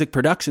song, a music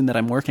production that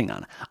I'm working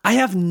on. I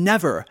have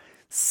never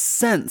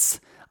since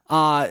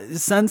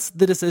the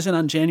decision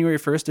on January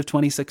 1st of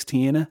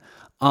 2016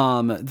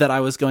 that I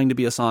was going to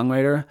be a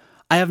songwriter,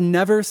 I have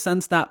never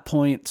since that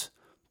point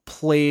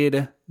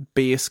played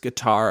bass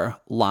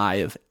guitar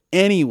live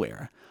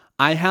anywhere.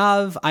 I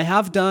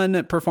have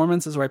done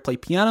performances where I play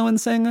piano and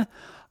sing.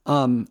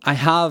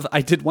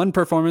 I did one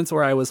performance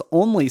where I was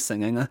only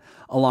singing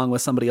along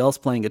with somebody else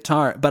playing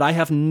guitar, but I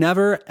have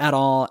never at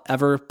all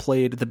ever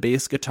played the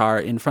bass guitar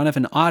in front of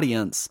an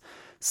audience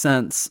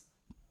since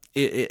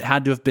it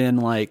had to have been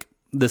like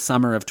the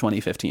summer of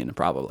 2015,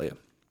 probably.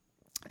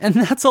 And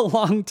that's a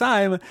long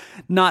time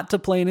not to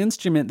play an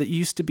instrument that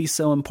used to be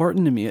so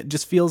important to me. It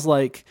just feels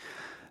like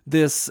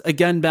this,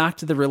 again, back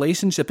to the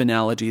relationship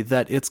analogy,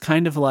 that it's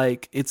kind of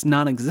like it's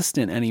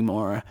non-existent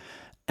anymore.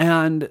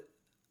 And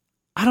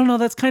I don't know,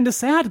 that's kind of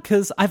sad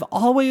because I've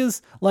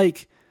always,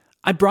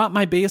 I brought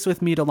my bass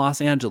with me to Los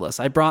Angeles.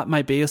 I brought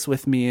my bass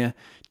with me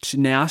to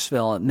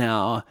Nashville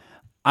now.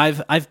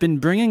 I've been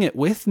bringing it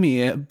with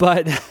me,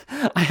 but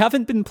I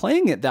haven't been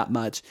playing it that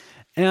much.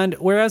 And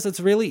whereas it's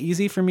really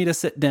easy for me to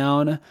sit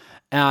down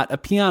at a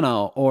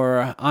piano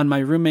or on my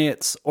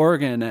roommate's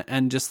organ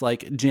and just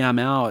jam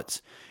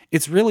out,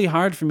 it's really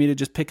hard for me to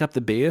just pick up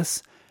the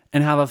bass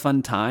and have a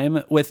fun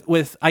time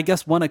with I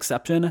guess one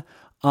exception.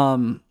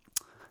 I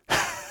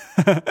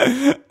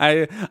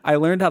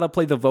learned how to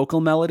play the vocal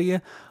melody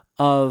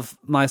of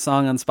my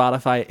song on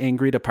Spotify,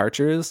 Angry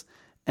Departures.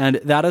 And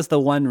that is the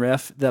one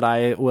riff that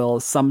I will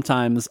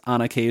sometimes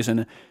on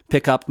occasion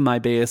pick up my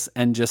bass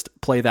and just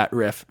play that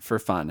riff for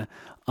fun.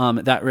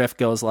 That riff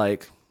goes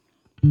like,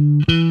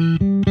 And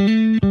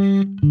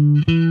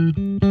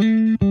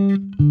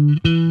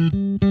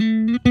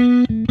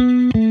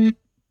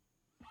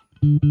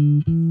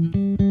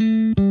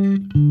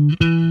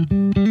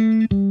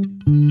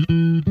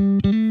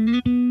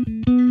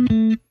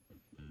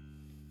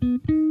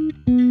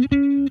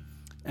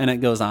it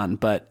goes on,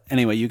 but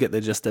anyway, you get the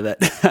gist of it.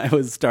 I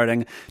was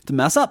starting to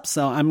mess up,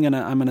 so I'm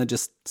gonna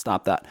just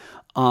stop that.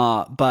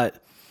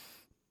 But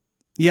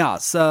yeah,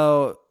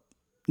 so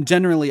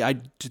generally I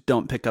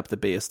don't pick up the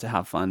bass to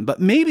have fun,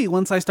 but maybe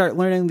once I start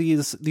learning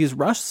these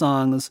Rush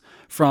songs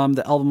from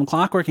the album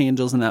Clockwork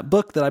Angels and that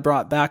book that I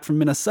brought back from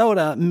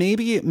Minnesota,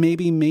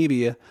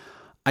 maybe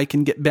I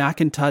can get back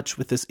in touch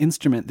with this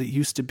instrument that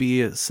used to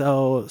be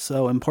so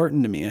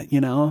important to me,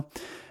 you know?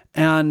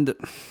 And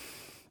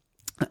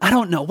I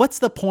don't know. What's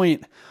the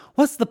point?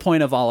 What's the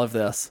point of all of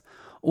this?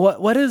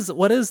 What is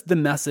the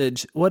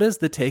message? What is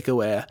the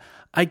takeaway?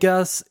 I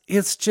guess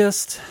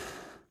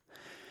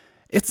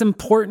it's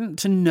important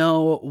to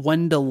know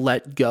when to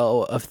let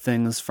go of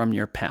things from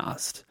your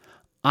past.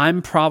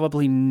 I'm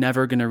probably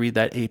never going to read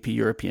that AP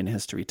European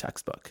history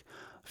textbook,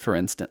 for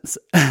instance.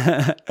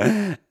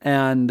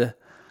 And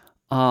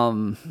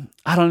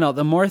I don't know.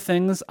 The more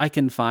things I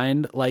can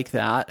find like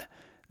that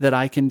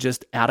I can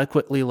just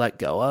adequately let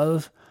go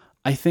of,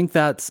 I think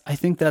that's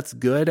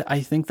good.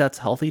 I think that's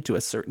healthy to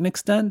a certain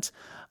extent.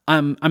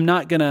 I'm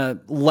not gonna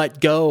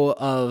let go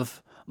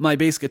of my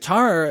bass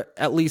guitar.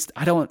 At least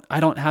I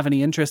don't have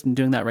any interest in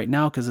doing that right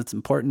now because it's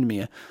important to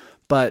me.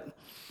 But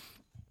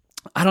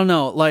I don't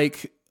know.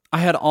 Like, I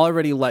had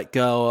already let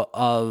go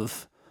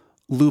of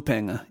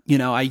looping. You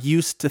know, I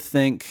used to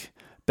think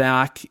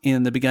back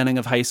in the beginning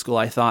of high school,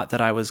 I thought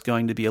that I was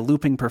going to be a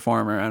looping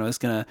performer and I was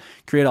going to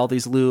create all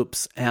these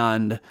loops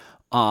and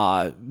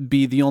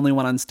be the only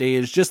one on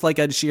stage, just like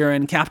Ed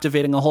Sheeran,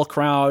 captivating a whole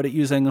crowd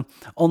using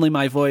only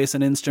my voice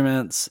and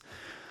instruments.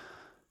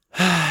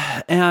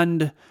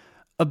 And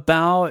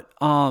about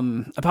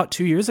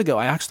 2 years ago,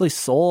 I actually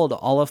sold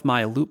all of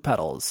my loop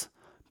pedals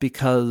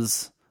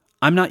because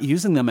I'm not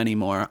using them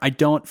anymore. I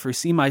don't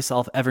foresee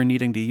myself ever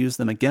needing to use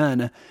them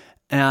again.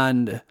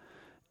 And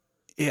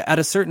at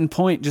a certain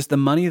point, just the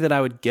money that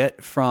I would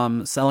get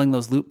from selling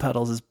those loop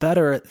pedals is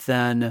better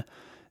than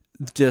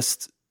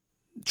just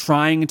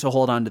trying to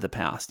hold on to the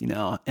past, you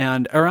know?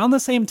 And around the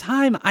same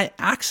time, I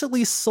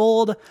actually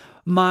sold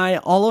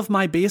all of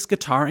my bass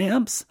guitar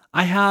amps.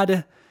 I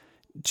had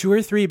 2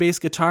 or 3 bass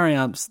guitar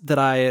amps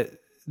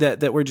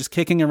that were just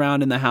kicking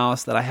around in the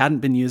house that I hadn't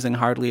been using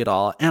hardly at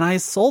all. And I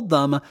sold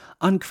them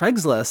on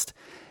Craigslist.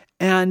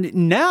 And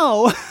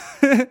now,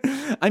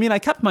 I mean, I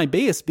kept my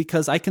bass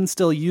because I can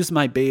still use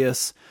my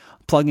bass,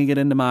 plugging it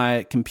into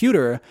my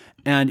computer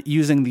and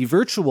using the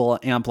virtual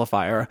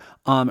amplifier.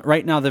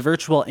 Right now, the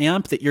virtual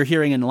amp that you're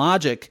hearing in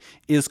Logic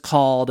is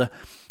called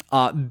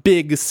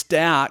Big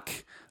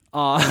Stack.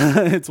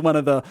 It's one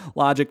of the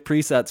Logic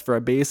presets for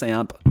a bass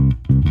amp.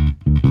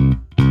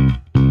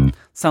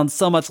 Sounds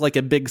so much like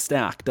a big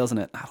stack, doesn't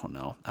it? I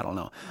don't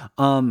know.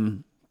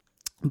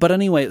 But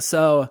anyway,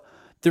 so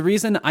the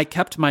reason I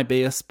kept my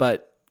bass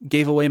but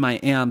gave away my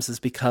amps is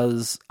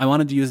because I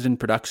wanted to use it in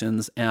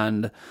productions,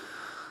 and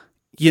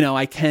you know,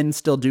 I can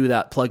still do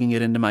that, plugging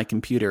it into my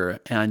computer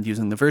and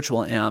using the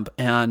virtual amp.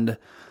 And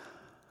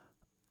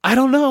I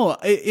don't know,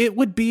 it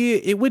would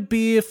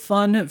be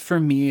fun for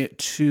me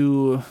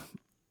to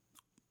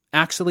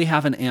actually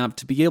have an amp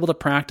to be able to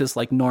practice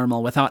like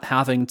normal without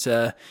having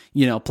to,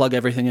 you know, plug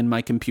everything in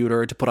my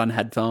computer to put on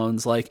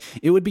headphones. Like,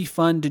 it would be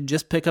fun to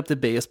just pick up the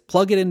bass,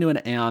 plug it into an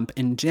amp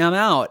and jam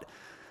out.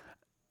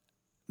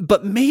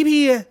 But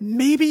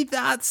maybe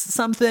that's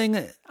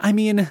something, I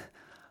mean,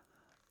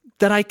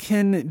 that I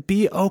can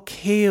be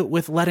okay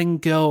with letting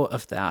go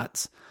of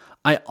that.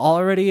 I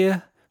already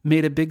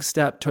made a big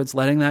step towards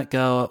letting that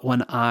go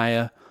when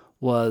I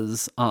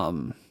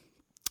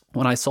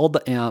sold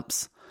the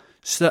amps.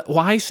 So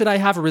why should I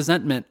have a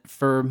resentment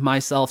for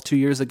myself 2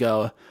 years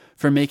ago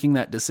for making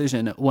that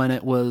decision when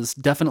it was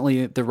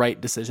definitely the right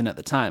decision at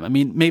the time? I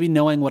mean, maybe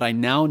knowing what I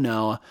now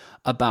know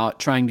about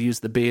trying to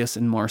use the bass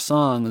in more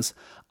songs,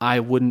 I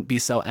wouldn't be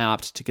so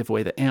apt to give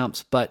away the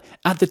amps. But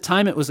at the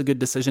time, it was a good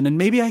decision, and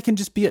maybe I can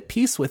just be at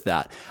peace with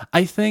that.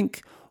 I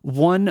think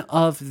one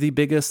of the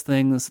biggest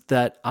things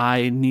that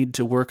I need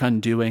to work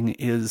on doing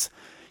is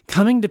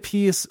coming to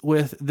peace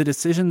with the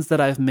decisions that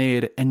I've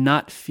made and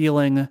not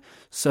feeling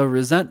so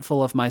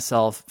resentful of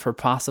myself for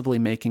possibly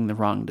making the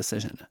wrong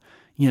decision.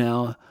 You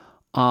know,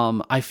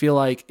 I feel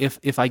like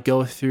if I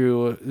go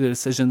through the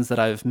decisions that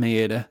I've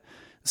made,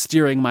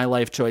 steering my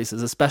life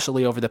choices,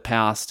 especially over the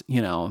past,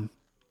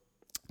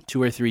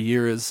 2 or 3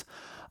 years,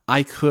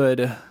 I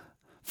could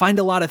find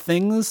a lot of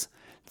things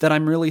that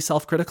I'm really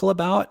self-critical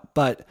about.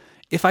 But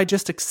if I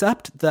just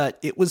accept that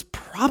it was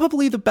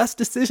probably the best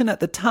decision at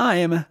the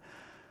time,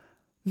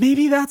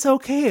 maybe that's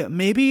okay.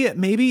 Maybe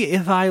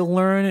if I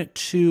learn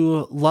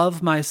to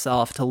love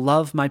myself, to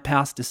love my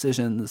past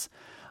decisions,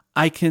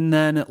 I can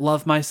then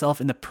love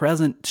myself in the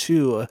present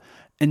too,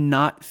 and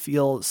not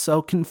feel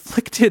so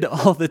conflicted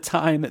all the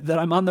time that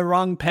I'm on the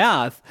wrong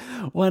path,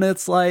 when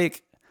it's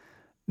like,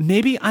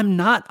 maybe I'm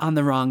not on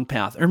the wrong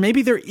path, or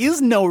maybe there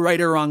is no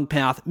right or wrong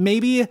path.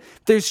 Maybe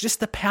there's just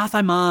the path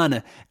I'm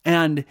on.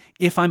 And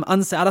if I'm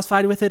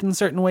unsatisfied with it in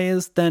certain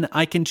ways, then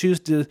I can choose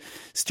to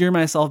steer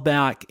myself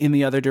back in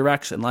the other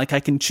direction. Like I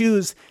can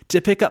choose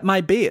to pick up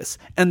my bass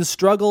and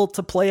struggle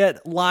to play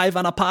it live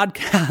on a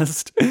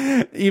podcast,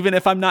 even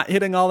if I'm not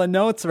hitting all the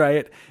notes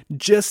right,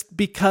 just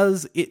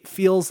because it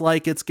feels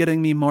like it's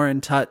getting me more in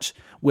touch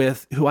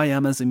with who I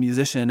am as a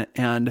musician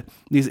and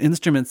these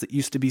instruments that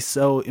used to be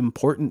so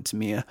important to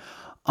me.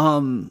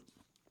 I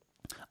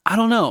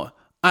don't know.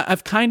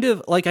 I've kind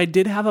of, like, I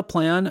did have a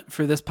plan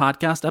for this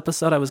podcast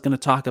episode. I was going to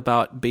talk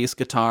about bass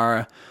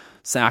guitar,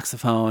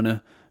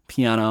 saxophone,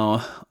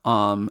 piano,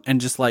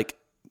 and just like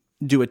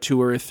do a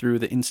tour through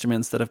the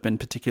instruments that have been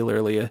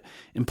particularly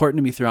important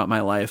to me throughout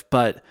my life.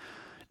 But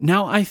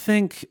now I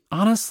think,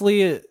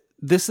 honestly,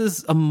 this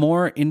is a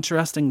more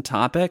interesting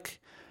topic,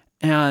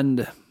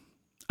 and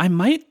I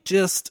might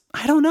just,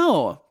 I don't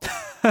know.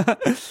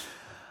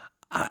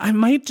 I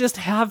might just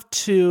have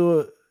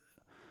to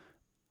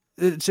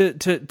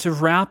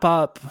wrap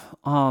up.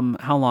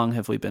 How long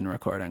have we been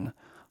recording?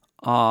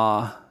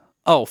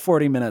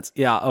 40 minutes.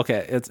 Yeah.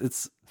 Okay.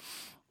 It's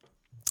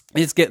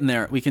getting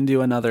there. We can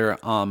do another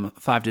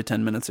 5 to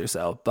 10 minutes or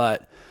so,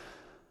 but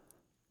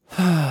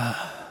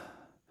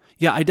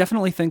yeah, I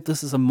definitely think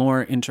this is a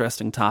more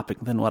interesting topic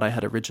than what I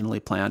had originally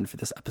planned for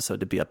this episode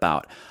to be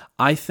about.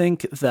 I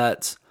think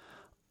that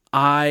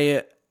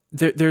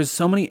there's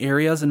so many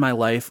areas in my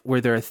life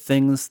where there are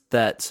things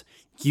that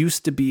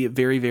used to be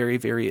very, very,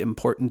 very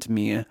important to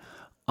me,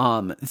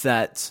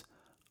 that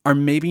are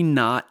maybe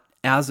not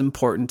as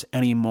important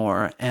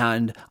anymore.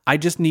 And I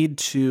just need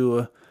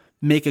to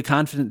make a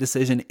confident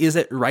decision. Is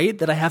it right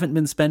that I haven't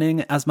been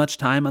spending as much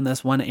time on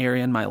this one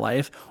area in my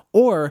life?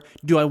 Or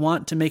do I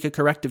want to make a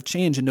corrective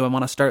change, and do I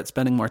want to start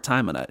spending more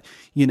time on it?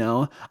 You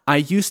know, I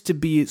used to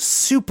be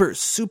super,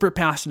 super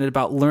passionate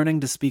about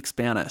learning to speak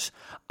Spanish.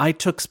 I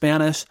took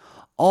Spanish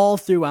all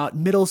throughout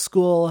middle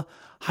school,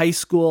 high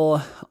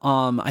school.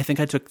 I think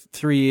I took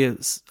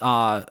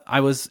I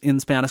was in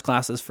Spanish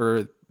classes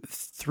for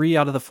 3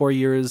 out of the 4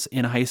 years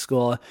in high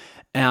school,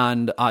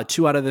 and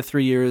 2 out of the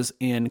 3 years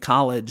in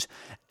college.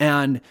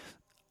 And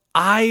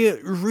I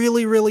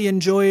really, really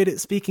enjoyed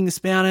speaking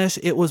Spanish.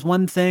 It was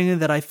one thing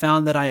that I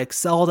found that I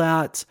excelled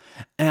at.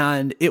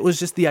 And it was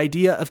just the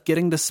idea of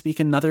getting to speak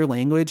another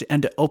language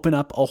and to open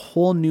up a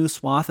whole new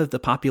swath of the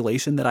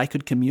population that I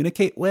could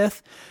communicate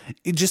with.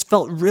 It just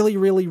felt really,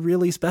 really,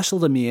 really special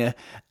to me.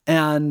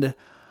 And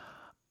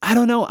I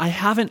don't know, I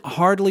haven't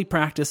hardly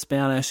practiced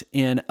Spanish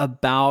in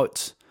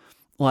about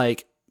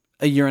like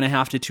a year and a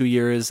half to 2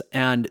 years.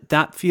 And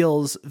that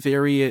feels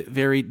very,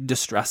 very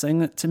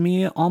distressing to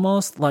me,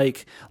 almost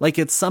like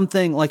it's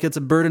something, like it's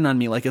a burden on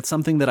me, like it's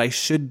something that I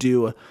should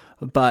do,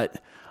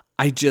 but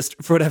I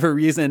just, for whatever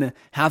reason,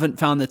 haven't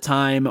found the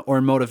time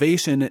or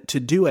motivation to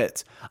do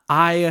it.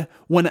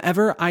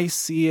 Whenever I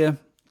see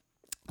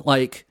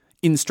like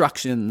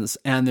instructions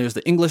and there's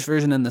the English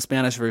version and the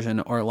Spanish version,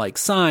 or like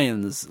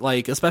signs,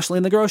 like especially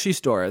in the grocery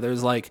store,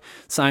 there's like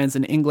signs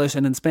in English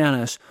and in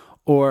Spanish,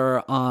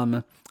 or,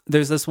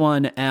 there's this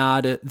one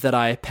ad that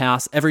I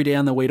pass every day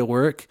on the way to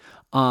work,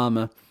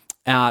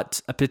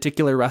 at a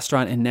particular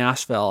restaurant in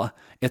Nashville.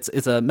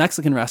 It's a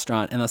Mexican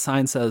restaurant, and the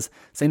sign says,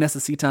 "Se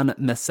necesitan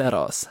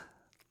meseros."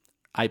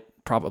 I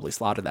probably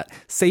slaughtered that.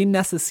 "Se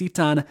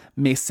necesitan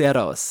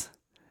meseros."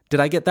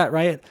 Did I get that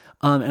right?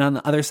 And on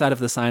the other side of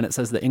the sign, it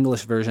says the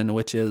English version,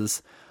 which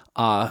is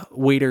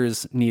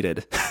waiters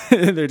needed.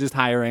 They're just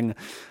hiring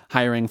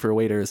for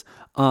waiters.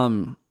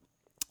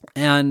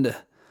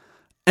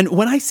 And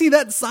when I see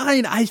that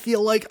sign, I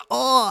feel like,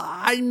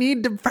 I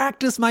need to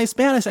practice my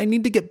Spanish. I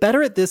need to get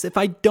better at this. If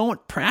I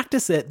don't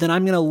practice it, then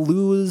I'm going to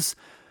lose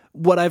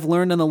what I've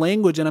learned in the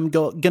language, and I'm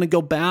going to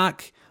go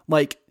back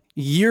like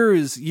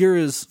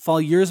fall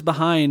years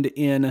behind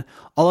in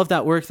all of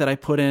that work that I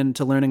put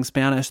into learning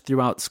Spanish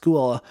throughout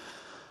school.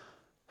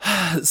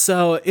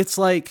 So it's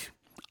like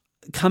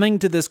coming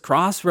to this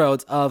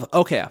crossroads of,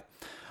 okay,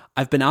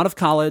 I've been out of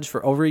college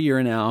for over a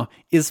year now.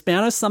 Is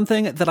Spanish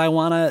something that I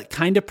want to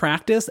kind of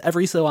practice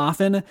every so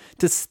often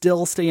to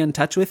still stay in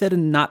touch with it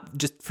and not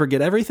just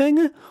forget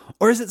everything?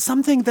 Or is it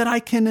something that I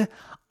can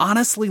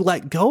honestly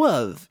let go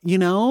of, you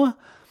know?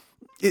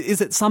 Is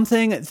it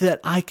something that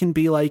I can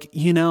be like,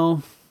 you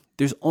know,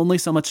 there's only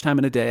so much time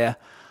in a day.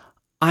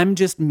 I'm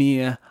just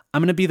me. I'm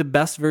going to be the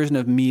best version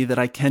of me that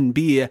I can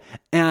be.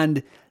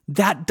 And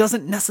that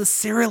doesn't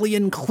necessarily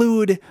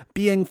include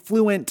being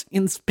fluent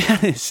in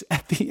Spanish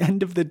at the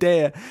end of the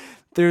day.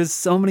 There's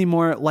so many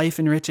more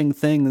life-enriching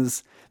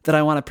things that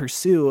I want to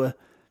pursue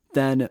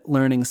than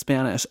learning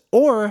Spanish.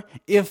 Or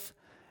if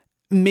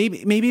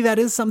maybe that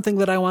is something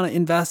that I want to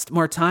invest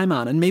more time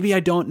on, and maybe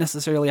I don't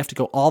necessarily have to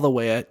go all the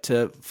way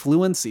to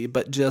fluency,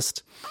 but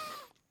just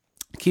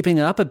keeping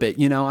it up a bit.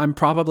 You know, I'm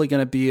probably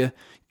going to be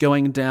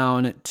going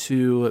down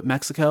to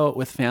Mexico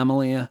with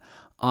family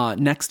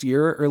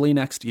early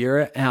next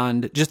year.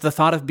 And just the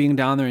thought of being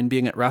down there and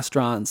being at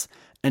restaurants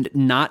and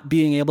not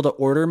being able to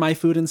order my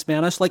food in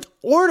Spanish, like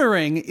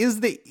ordering is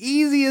the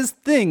easiest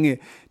thing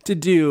to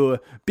do,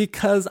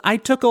 because I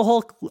took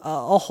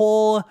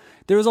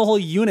there was a whole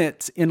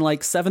unit in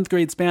like 7th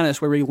grade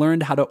Spanish where we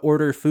learned how to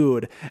order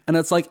food. And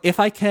it's like, if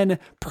I can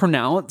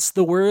pronounce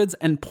the words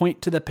and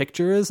point to the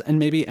pictures and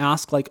maybe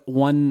ask like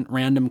one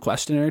random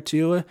question or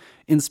two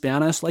in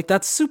Spanish, like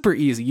that's super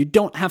easy. You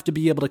don't have to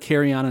be able to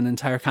carry on an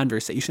entire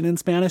conversation in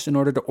Spanish in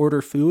order to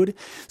order food.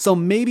 So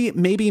maybe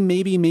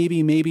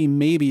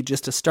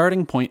just a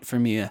starting point for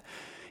me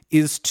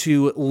is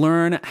to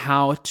learn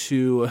how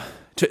to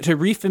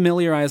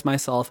refamiliarize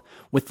myself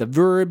with the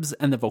verbs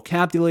and the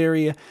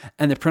vocabulary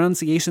and the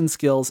pronunciation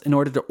skills in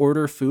order to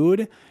order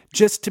food,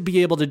 just to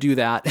be able to do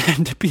that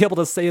and to be able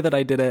to say that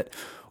I did it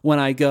when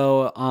I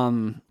go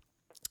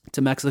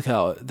to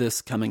Mexico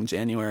this coming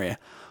January.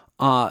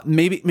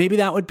 Maybe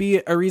that would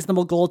be a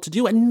reasonable goal to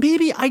do. And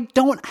maybe I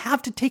don't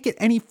have to take it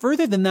any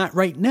further than that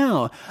right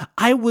now.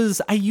 I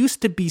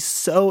used to be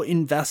so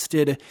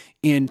invested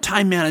in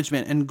time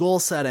management and goal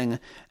setting,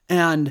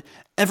 and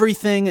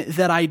everything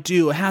that I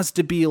do has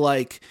to be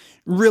like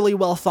really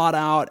well thought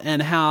out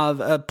and have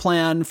a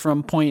plan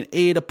from point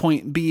A to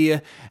point B.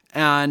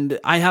 And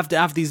I have to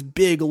have these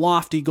big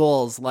lofty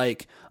goals,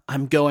 like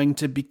I'm going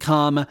to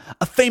become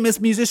a famous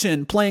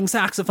musician playing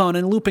saxophone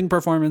in looping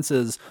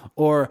performances,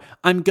 or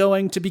I'm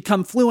going to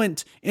become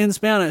fluent in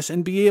Spanish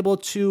and be able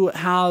to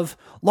have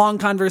long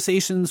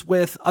conversations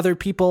with other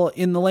people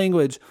in the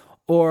language,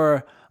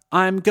 or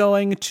I'm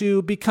going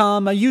to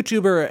become a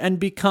YouTuber and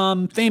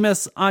become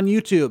famous on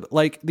YouTube.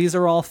 Like, these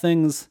are all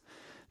things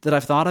that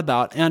I've thought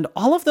about, and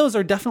all of those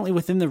are definitely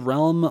within the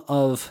realm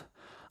of,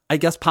 I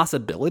guess,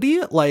 possibility.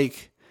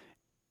 Like,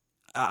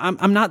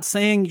 I'm not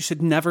saying you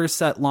should never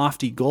set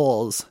lofty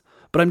goals,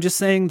 but I'm just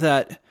saying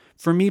that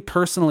for me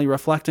personally,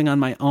 reflecting on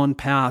my own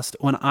past,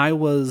 when I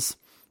was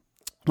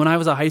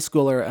a high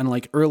schooler and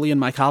like early in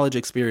my college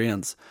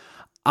experience,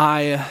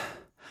 I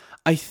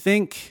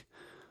think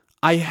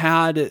I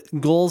had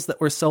goals that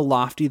were so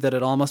lofty that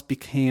it almost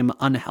became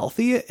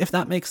unhealthy, if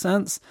that makes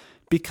sense,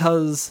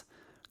 because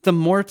the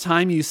more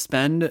time you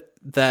spend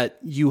that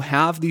you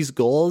have these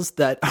goals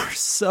that are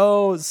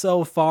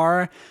so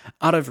far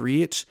out of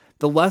reach,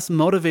 the less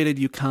motivated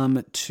you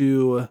come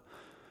to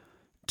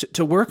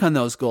work on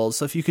those goals.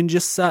 So if you can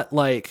just set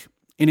like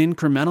an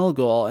incremental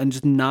goal and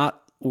just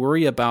not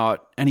worry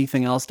about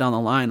anything else down the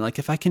line, like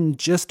if I can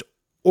just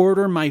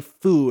order my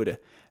food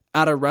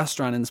at a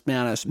restaurant in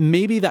Spanish,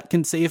 maybe that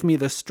can save me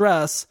the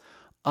stress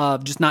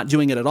of just not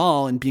doing it at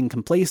all and being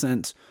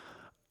complacent,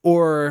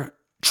 or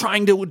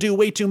trying to do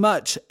way too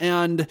much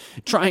and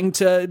trying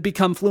to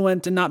become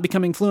fluent and not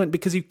becoming fluent,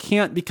 because you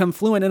can't become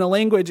fluent in a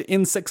language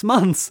in 6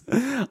 months.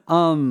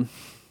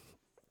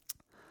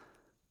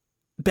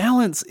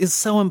 Balance is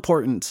so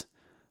important.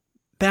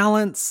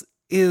 Balance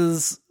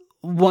is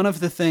one of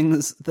the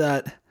things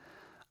that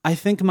I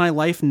think my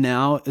life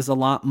now is a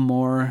lot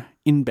more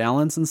in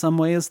balance in some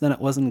ways than it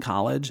was in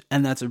college.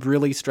 And that's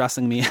really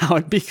stressing me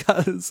out,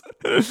 because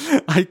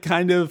I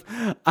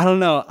don't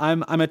know,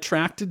 I'm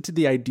attracted to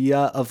the idea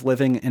of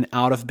living an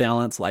out of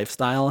balance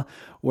lifestyle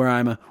where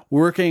I'm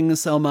working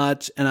so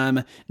much and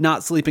I'm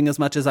not sleeping as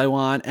much as I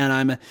want and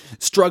I'm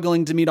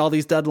struggling to meet all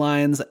these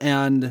deadlines.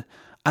 And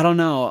I don't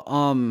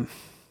know,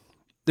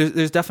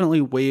 there's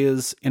definitely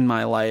ways in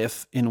my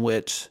life in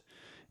which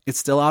it's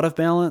still out of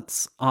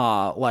balance.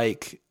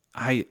 Like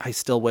I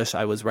still wish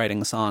I was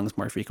writing songs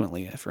more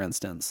frequently, for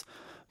instance.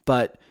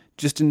 But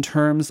just in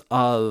terms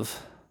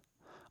of,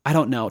 I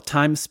don't know,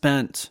 time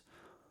spent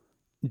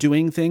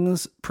doing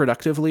things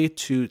productively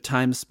to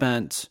time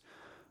spent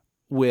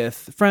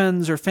with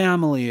friends or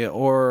family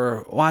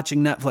or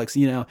watching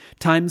Netflix,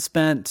 time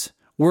spent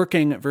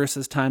working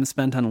versus time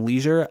spent on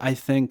leisure, I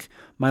think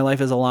my life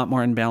is a lot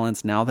more in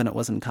balance now than it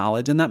was in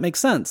college. And that makes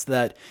sense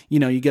that,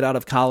 you get out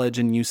of college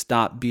and you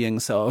stop being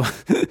so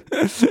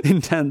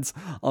intense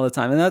all the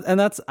time. And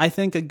that's, I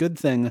think, a good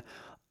thing.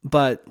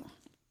 But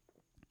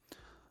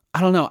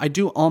I don't know, I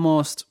do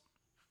almost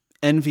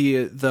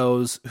envy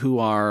those who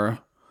are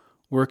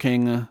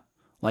working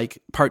like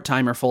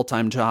part-time or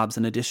full-time jobs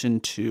in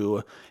addition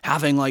to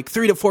having like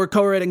 3 to 4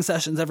 co-writing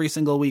sessions every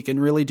single week and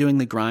really doing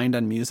the grind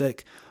on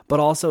music. But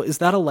also, is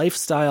that a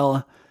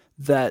lifestyle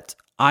that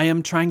I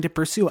am trying to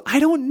pursue? I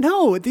don't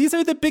know. These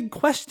are the big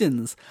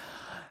questions.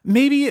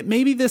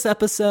 Maybe this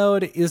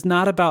episode is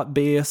not about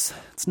bass.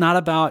 It's not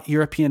about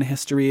European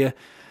history.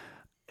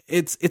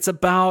 It's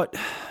about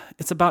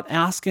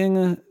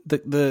asking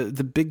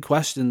the big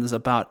questions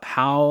about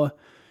how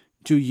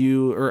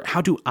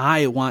do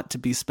I want to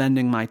be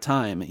spending my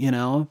time,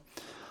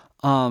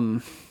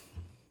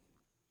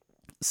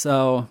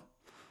 So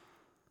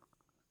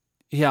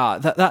yeah,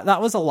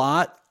 that was a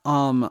lot.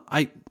 I'm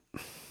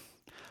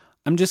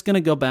just going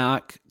to go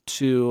back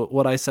to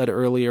what I said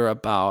earlier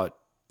about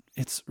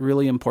it's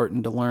really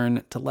important to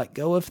learn to let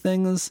go of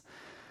things,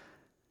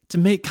 to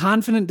make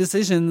confident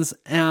decisions.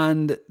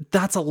 And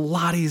that's a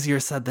lot easier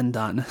said than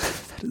done.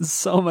 That is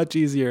so much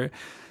easier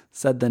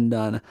said than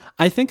done.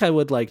 I think I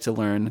would like to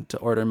learn to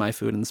order my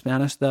food in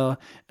Spanish, though.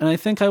 And I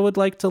think I would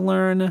like to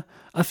learn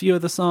a few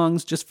of the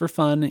songs just for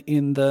fun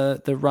in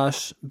the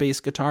Rush bass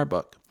guitar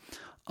book.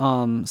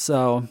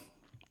 So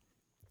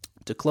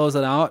To close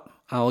it out,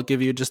 I'll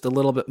give you just a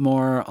little bit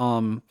more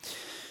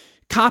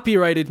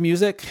copyrighted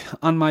music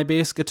on my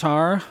bass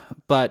guitar,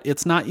 but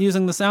it's not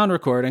using the sound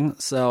recording,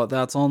 so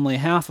that's only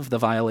half of the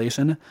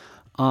violation.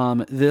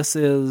 This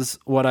is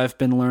what I've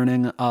been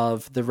learning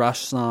of the Rush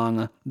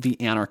song The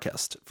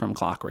Anarchist from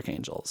Clockwork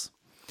Angels.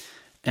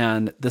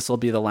 And this will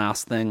be the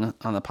last thing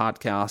on the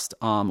podcast.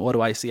 What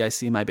do I see? I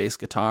see my bass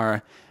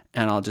guitar,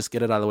 and I'll just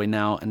get it out of the way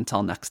now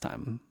until next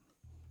time.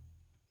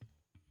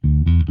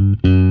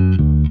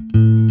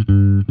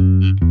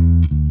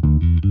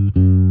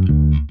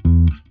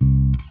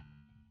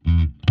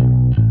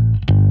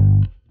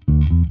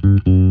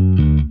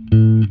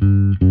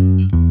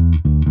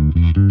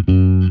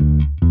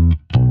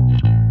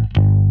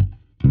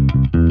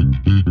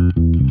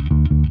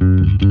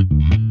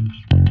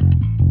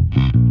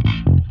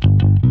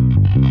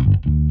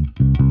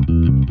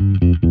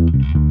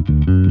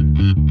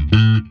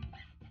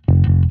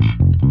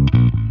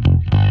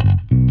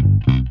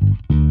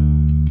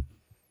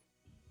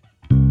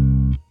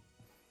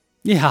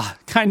 Yeah,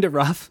 kind of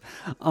rough,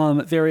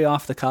 very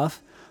off the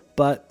cuff,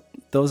 but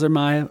those are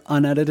my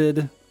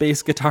unedited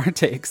bass guitar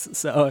takes.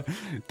 So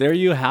there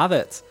you have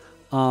it.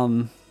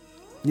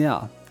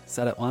 Yeah,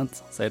 said it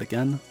once, say it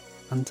again.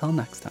 Until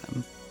next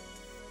time.